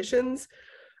conditions.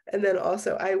 And then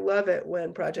also, I love it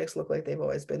when projects look like they've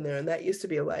always been there. And that used to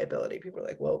be a liability. People are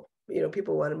like, well,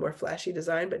 people wanted more flashy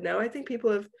design, but now I think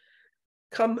people have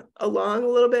come along a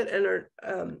little bit and are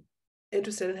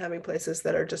interested in having places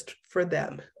that are just for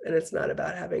them. And it's not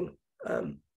about having,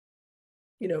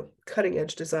 cutting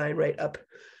edge design right up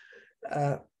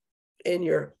in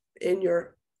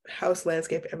your house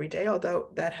landscape every day, although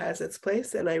that has its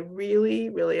place. And I really,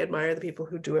 really admire the people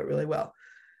who do it really well.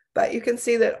 But you can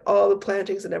see that all the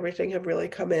plantings and everything have really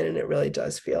come in, and it really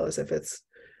does feel as if it's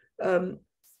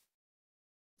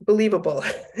believable,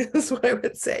 is what I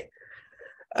would say.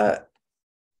 And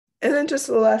then just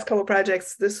the last couple of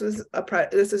projects. This is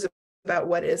about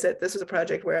What Is It? This was a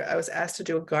project where I was asked to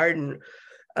do a garden.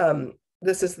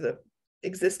 This is the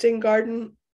existing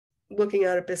garden looking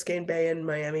out at Biscayne Bay and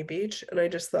Miami Beach. And I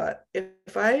just thought,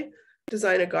 if I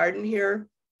design a garden here,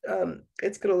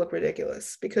 it's going to look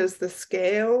ridiculous because the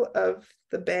scale of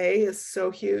the bay is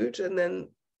so huge, and then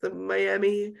the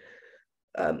Miami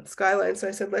skyline. So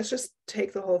I said, let's just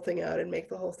take the whole thing out and make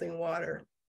the whole thing water,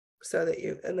 so that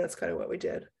and that's kind of what we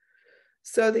did,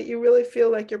 so that you really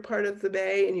feel like you're part of the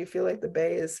bay, and you feel like the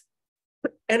bay is,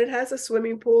 and it has a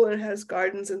swimming pool and it has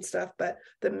gardens and stuff, but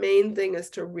the main thing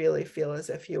is to really feel as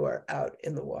if you are out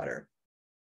in the water.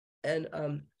 And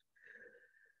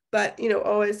but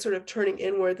always sort of turning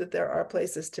inward, that there are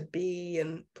places to be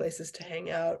and places to hang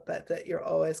out, but that you're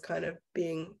always kind of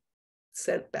being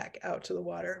sent back out to the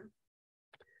water.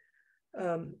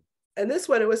 And this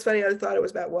one, it was funny, I thought it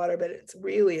was about water, but it's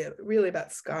really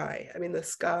about sky. I mean, the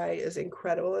sky is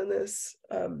incredible in this,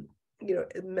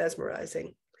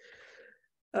 mesmerizing.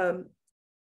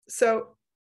 So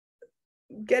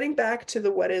getting back to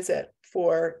the What Is It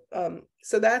For,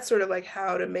 so that's sort of like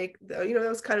how to make, that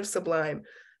was kind of sublime.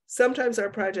 Sometimes our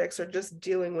projects are just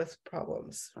dealing with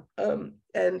problems.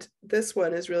 And this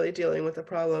one is really dealing with a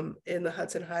problem in the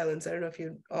Hudson Highlands. I don't know if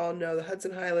you all know, the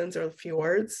Hudson Highlands are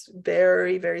fjords,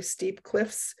 very, very steep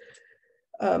cliffs.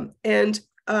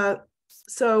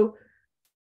 So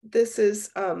this is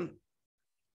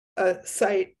a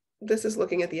site, this is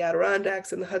looking at the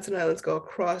Adirondacks, and the Hudson Islands go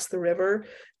across the river,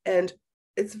 and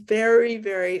it's very,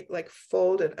 very like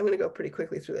folded. I'm going to go pretty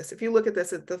quickly through this. If you look at this,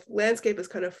 the landscape is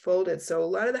kind of folded. So a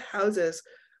lot of the houses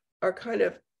are kind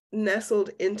of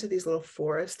nestled into these little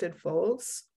forested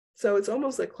folds. So it's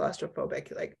almost like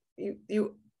claustrophobic. Like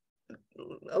you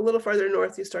a little farther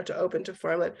north, you start to open to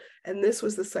farmland. And this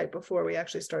was the site before we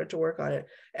actually started to work on it.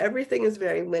 Everything is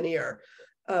very linear.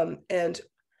 And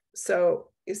so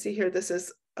you see here, this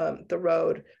is the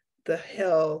road, the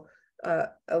hill,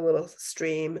 a little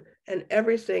stream, and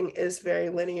everything is very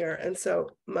linear. And so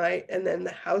and then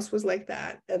the house was like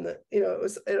that. And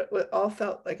it all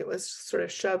felt like it was sort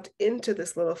of shoved into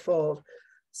this little fold.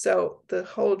 So the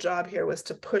whole job here was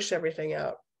to push everything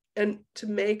out and to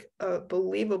make a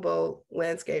believable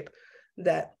landscape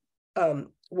that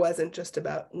wasn't just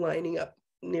about lining up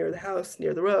near the house,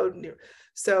 near the road.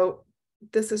 So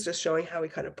this is just showing how we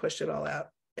kind of pushed it all out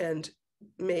and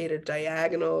made a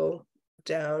diagonal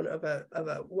down of a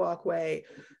walkway,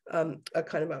 a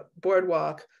kind of a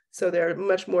boardwalk. So they're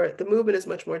much more, the movement is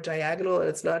much more diagonal, and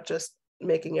it's not just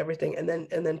making everything and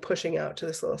then pushing out to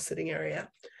this little sitting area.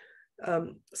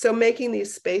 So making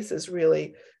these spaces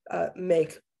really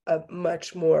make a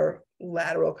much more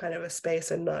lateral kind of a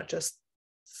space and not just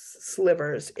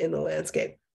slivers in the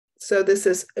landscape. So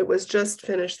it was just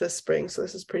finished this spring, so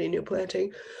this is pretty new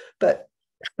planting, but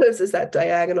this is that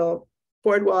diagonal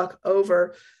boardwalk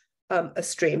over a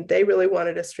stream. They really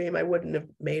wanted a stream. I wouldn't have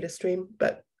made a stream,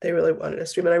 but they really wanted a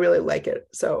stream, and I really like it.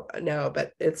 So now,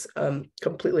 but it's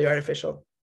completely artificial.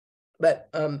 But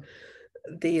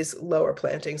these lower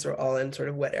plantings are all in sort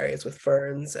of wet areas with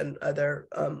ferns and other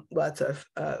lots of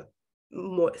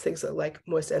things that like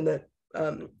moist, and the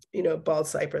bald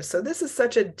cypress. So this is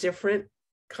such a different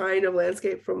kind of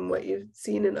landscape from what you've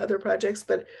seen in other projects.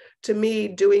 But to me,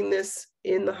 doing this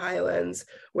in the highlands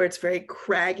where it's very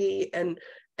craggy and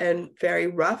very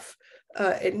rough,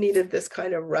 it needed this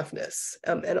kind of roughness,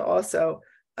 and also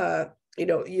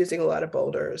using a lot of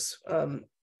boulders,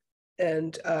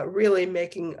 and really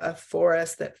making a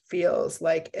forest that feels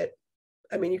like it.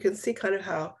 I mean, you can see kind of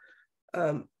how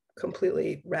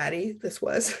completely ratty this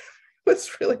was. was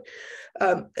really,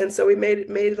 and so we made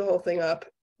the whole thing up.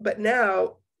 But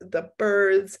now the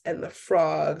birds and the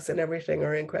frogs and everything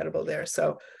are incredible there.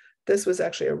 So this was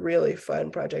actually a really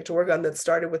fun project to work on that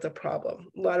started with a problem.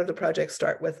 A lot of the projects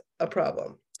start with a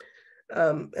problem.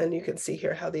 And you can see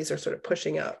here how these are sort of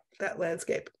pushing out that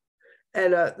landscape.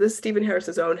 And this is Stephen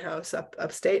Harris's own house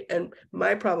upstate. And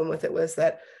my problem with it was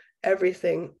that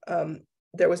everything,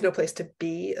 there was no place to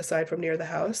be aside from near the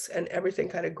house, and everything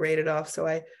kind of graded off. So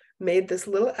I made this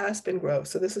little aspen grove.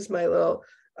 So this is my little,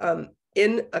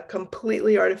 in a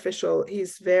completely artificial,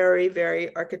 he's very,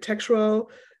 very architectural.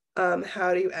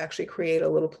 How do you actually create a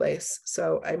little place?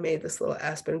 So I made this little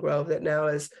aspen grove that now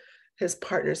is his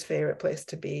partner's favorite place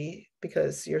to be,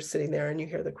 because you're sitting there and you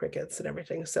hear the crickets and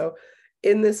everything. So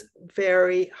in this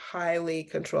very highly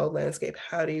controlled landscape,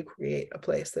 how do you create a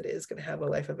place that is going to have a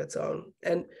life of its own?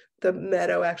 And the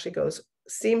meadow actually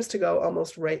seems to go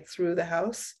almost right through the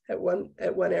house at one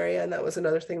area. And that was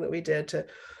another thing that we did to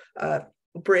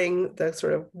bring the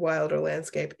sort of wilder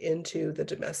landscape into the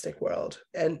domestic world,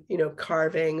 and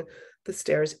carving the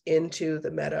stairs into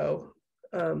the meadow,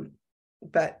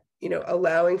 but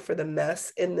allowing for the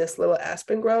mess in this little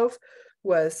aspen grove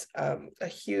was a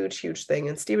huge thing.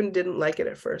 And Stephen didn't like it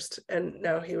at first, and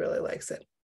now he really likes it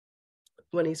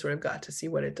when he sort of got to see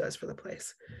what it does for the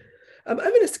place. I'm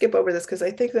going to skip over this because I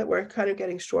think that we're kind of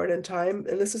getting short in time,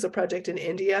 and this is a project in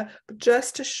India, but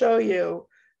just to show you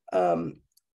that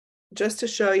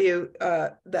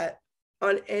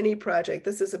on any project,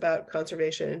 this is about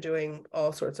conservation and doing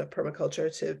all sorts of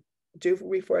permaculture to do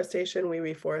reforestation. We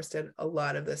reforested a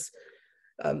lot of this.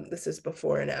 This is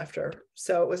before and after.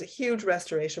 So it was a huge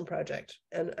restoration project.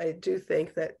 And I do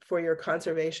think that for your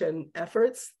conservation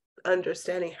efforts,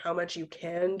 understanding how much you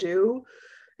can do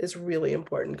is really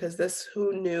important, because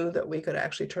who knew that we could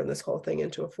actually turn this whole thing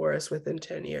into a forest within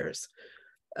 10 years.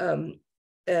 So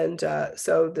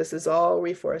this is all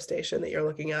reforestation that you're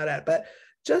looking at. But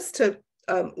just to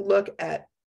look at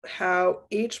how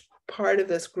each part of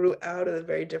this grew out of the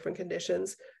very different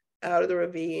conditions, out of the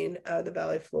ravine, out of the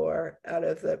valley floor, out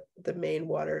of the main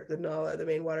water, the Nala, the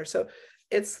main water. So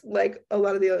it's like a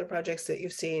lot of the other projects that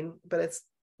you've seen, but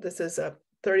this is a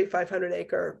 3,500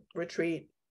 acre retreat,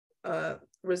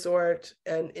 resort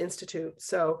and institute.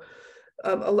 So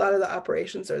a lot of the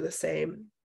operations are the same,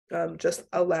 just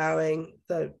allowing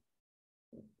the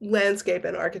landscape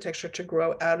and architecture to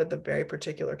grow out of the very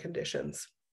particular conditions.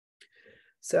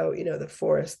 So, the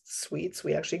forest suites,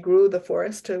 we actually grew the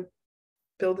forest to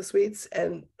build the suites,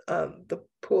 and the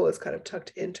pool is kind of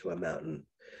tucked into a mountain.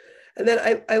 And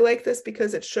then I like this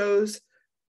because it shows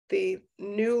the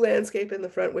new landscape in the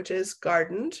front, which is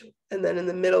gardened, and then in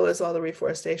the middle is all the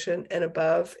reforestation, and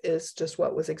above is just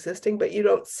what was existing, but you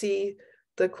don't see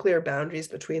the clear boundaries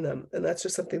between them. And that's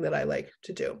just something that I like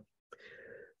to do.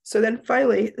 So then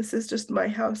finally, this is just my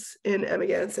house in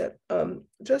Amagansett,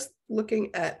 just looking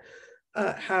at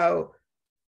how,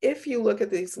 if you look at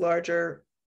these larger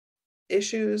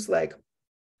issues like,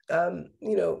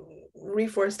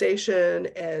 reforestation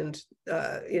and,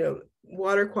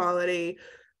 water quality,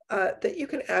 that you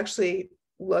can actually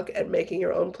look at making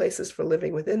your own places for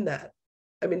living within that.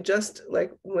 I mean, just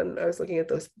like when I was looking at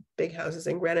those big houses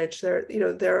in Greenwich,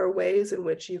 there are ways in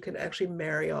which you can actually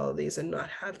marry all of these and not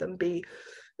have them be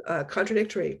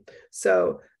contradictory.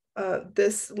 So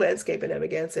this landscape in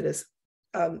Amagansett is,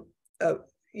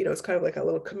 it's kind of like a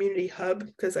little community hub,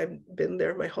 because I've been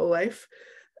there my whole life.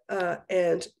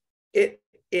 And it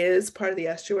is part of the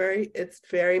estuary. It's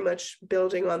very much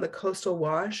building on the coastal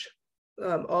wash.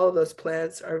 All of those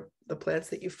plants are the plants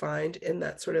that you find in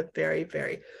that sort of very,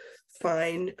 very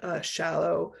fine,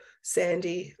 shallow,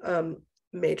 sandy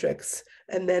matrix,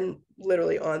 and then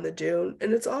literally on the dune.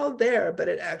 And it's all there, but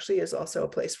it actually is also a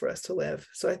place for us to live.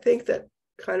 So I think that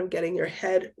kind of getting your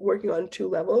head working on two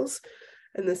levels,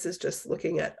 and this is just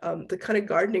looking at the kind of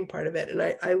gardening part of it. And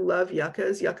I love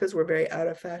yuccas. Yuccas were very out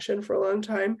of fashion for a long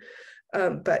time,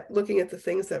 but looking at the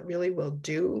things that really will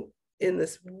do in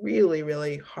this really,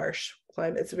 really harsh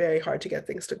climate. It's very hard to get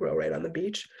things to grow right on the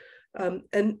beach. How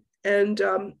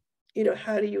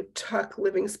do you tuck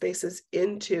living spaces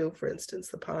into, for instance,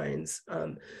 the pines,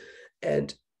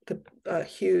 and the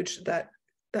huge, that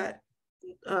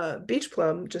beach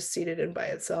plum just seeded in by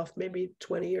itself maybe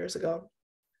 20 years ago.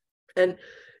 And,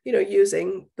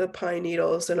 using the pine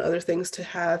needles and other things to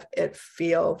have it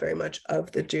feel very much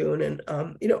of the dune. And,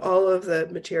 all of the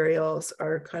materials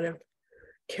are kind of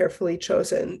carefully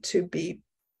chosen to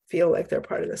feel like they're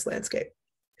part of this landscape.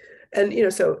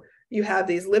 And, so you have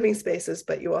these living spaces,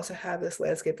 but you also have this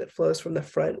landscape that flows from the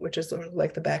front, which is sort of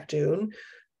like the back dune,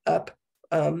 up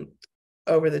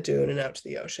over the dune and out to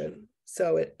the ocean.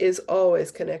 So it is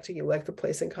always connecting you, like the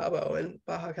place in Cabo and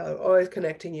Baja California, always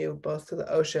connecting you both to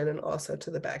the ocean and also to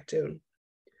the back dune.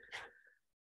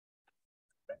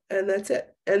 And that's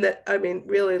it. And that, I mean,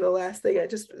 really the last thing,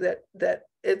 that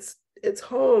it's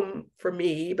home for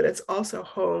me, but it's also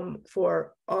home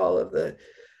for all of the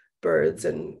birds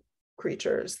and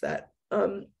creatures that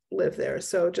live there.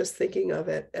 So just thinking of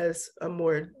it as a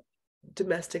more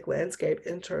domestic landscape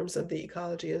in terms of the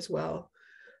ecology as well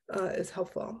is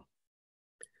helpful.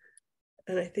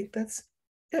 And I think that's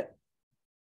it.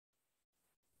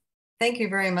 Thank you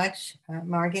very much,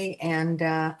 Margie. And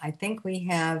I think we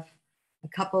have a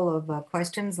couple of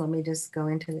questions. Let me just go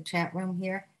into the chat room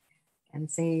here and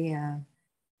see.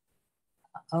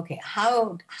 Okay,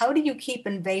 how do you keep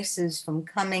invasives from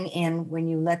coming in when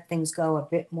you let things go a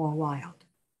bit more wild?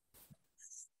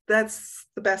 That's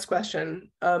the best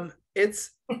question. That's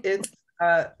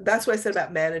what I said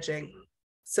about managing.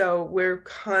 So we're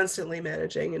constantly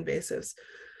managing invasives,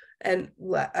 and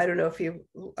I don't know if you,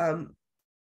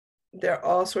 there are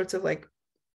all sorts of like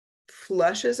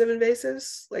flushes of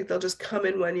invasives, like they'll just come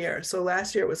in one year. So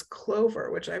last year it was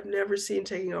clover, which I've never seen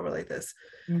taking over like this.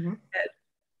 Mm-hmm. And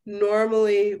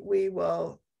normally we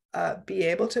will be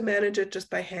able to manage it just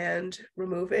by hand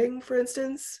removing, for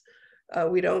instance.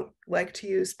 We don't like to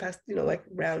use like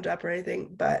Roundup or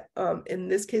anything, but in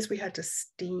this case we had to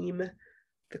steam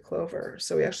the clover.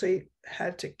 So we actually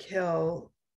had to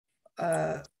kill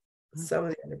some of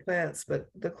the other plants, but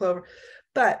the clover.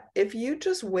 But if you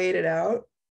just wait it out,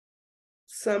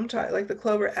 sometimes, like the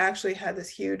clover actually had this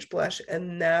huge blush,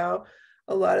 and now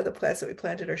a lot of the plants that we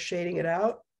planted are shading it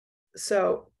out.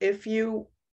 So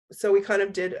we kind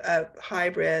of did a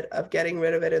hybrid of getting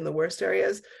rid of it in the worst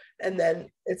areas, and then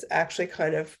it's actually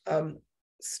kind of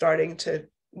starting to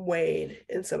wane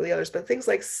in some of the others. But things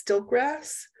like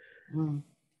stiltgrass.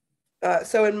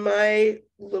 So in my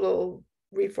little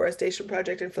reforestation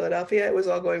project in Philadelphia, it was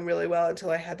all going really well until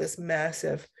I had this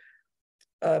massive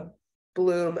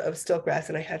bloom of stiltgrass,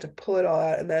 and I had to pull it all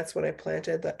out, and that's when I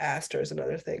planted the asters and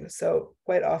other things. So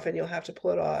quite often you'll have to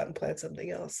pull it all out and plant something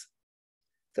else.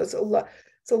 So it's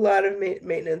a lot of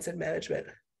maintenance and management.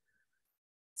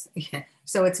 Yeah.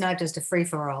 So it's not just a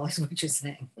free-for-all, is what you're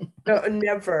saying. No,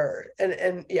 never.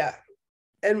 And yeah.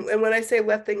 And when I say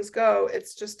let things go,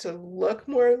 it's just to look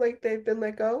more like they've been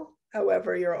let go.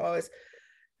 However, you're always,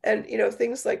 and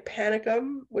things like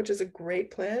panicum, which is a great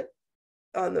plant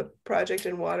on the project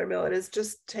in Watermill, it's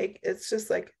just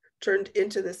like turned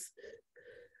into this.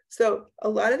 So a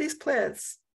lot of these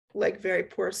plants like very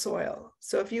poor soil.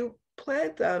 So if you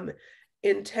plant them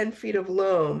in 10 feet of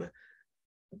loam,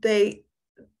 they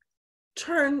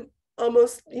turn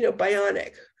almost,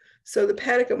 bionic. So the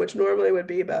panicum, which normally would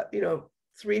be about,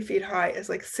 3 feet high, is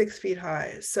like 6 feet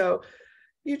high. So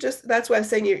that's why I'm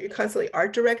saying you're constantly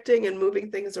art directing and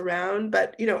moving things around.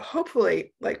 But,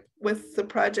 hopefully, like with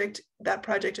that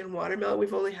project in Watermill,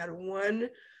 we've only had one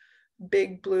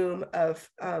big bloom of,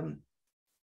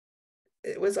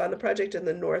 it was on the project in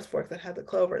the North Fork that had the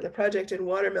clover. The project in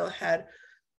Watermill had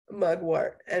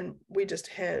mugwort, and we just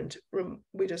had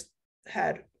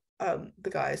the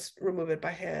guys remove it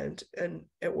by hand, and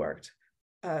it worked.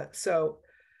 So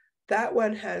that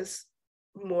one has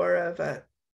more of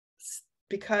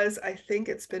because I think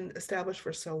it's been established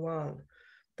for so long,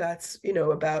 that's,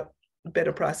 about been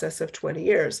a process of 20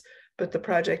 years, but the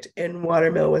project in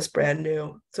Watermill was brand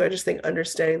new. So I just think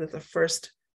understanding that the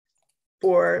first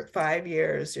 4 or 5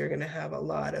 years, you're going to have a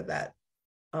lot of that,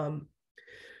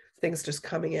 things just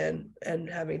coming in and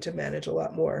having to manage a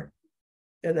lot more.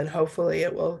 And then hopefully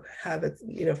it will have it,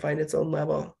 find its own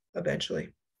level eventually.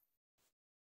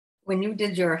 When you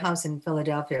did your house in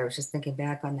Philadelphia, I was just thinking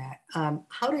back on that.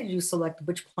 How did you select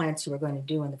which plants you were going to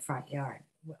do in the front yard?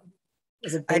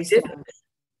 Was it based on?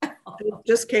 It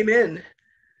just came in.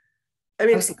 I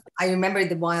mean, I remember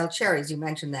the wild cherries. You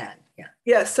mentioned that. Yeah.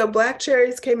 Yeah. So black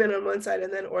cherries came in on one side,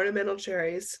 and then ornamental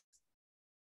cherries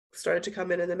started to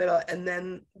come in the middle, and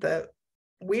then the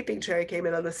weeping cherry came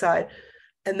in on the side.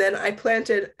 And then I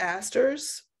planted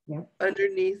asters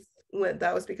underneath,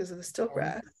 that was because of the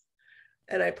stiltgrass.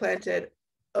 And I planted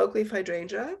oak leaf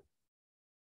hydrangea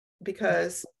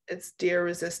because it's deer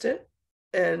resistant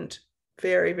and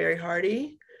very, very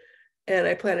hardy. and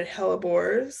I planted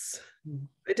hellebores.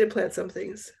 I did plant some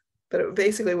things, but it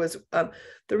basically was,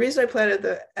 the reason I planted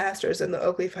the asters and the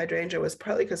oak leaf hydrangea was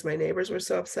partly because my neighbors were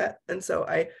so upset. And so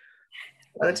I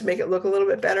wanted to make it look a little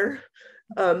bit better.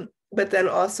 But then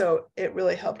also it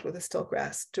really helped with the stilt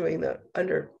grass, doing the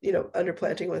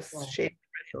underplanting with shade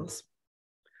perennials.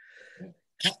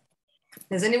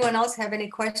 Does anyone else have any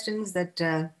questions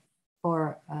that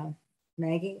for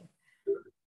Maggie?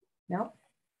 No?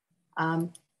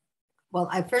 Well,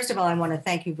 first of all, I want to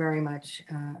thank you very much.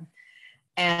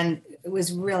 And it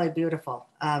was really beautiful.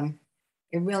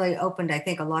 It really opened, I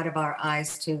think, a lot of our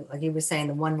eyes to, like you were saying,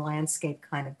 the one landscape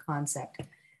kind of concept,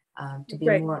 to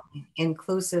be more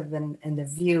inclusive in the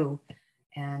view.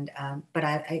 And but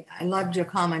I loved your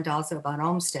comment also about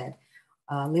Olmsted,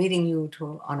 leading you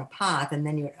on a path, and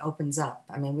then it opens up.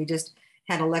 I mean, we just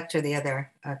had a lecture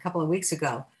a couple of weeks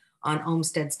ago on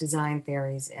Olmsted's design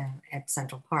theories at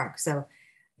Central Park. So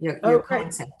your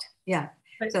concept, yeah.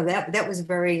 So that was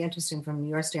very interesting from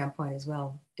your standpoint as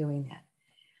well, doing that.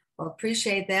 Well,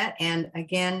 appreciate that. And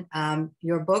again,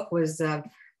 your book was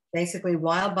basically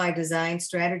Wild by Design,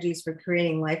 Strategies for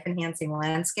Creating Life-Enhancing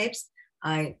Landscapes.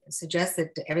 I suggest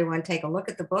that everyone take a look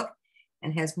at the book,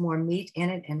 and has more meat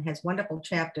in it and has wonderful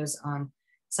chapters on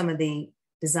some of the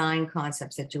design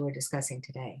concepts that you were discussing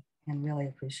today, and really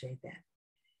appreciate that.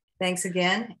 Thanks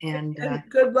again. And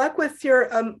good luck with your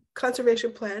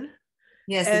conservation plan.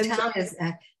 Yes,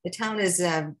 the town is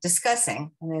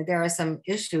discussing. There are some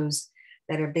issues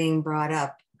that are being brought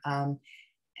up,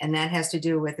 and that has to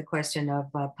do with the question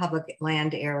of public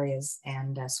land areas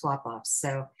and swap offs.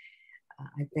 So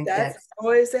I think that's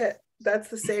always it. That's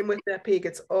the same with that peak.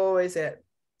 It's always it.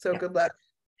 So good luck.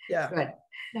 Yeah. Good.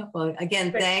 Well,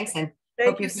 again, thanks, and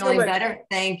hope you're feeling better.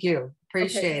 Thank you.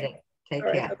 Appreciate it. Take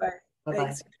care. Bye-bye.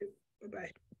 Bye-bye.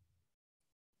 Bye-bye.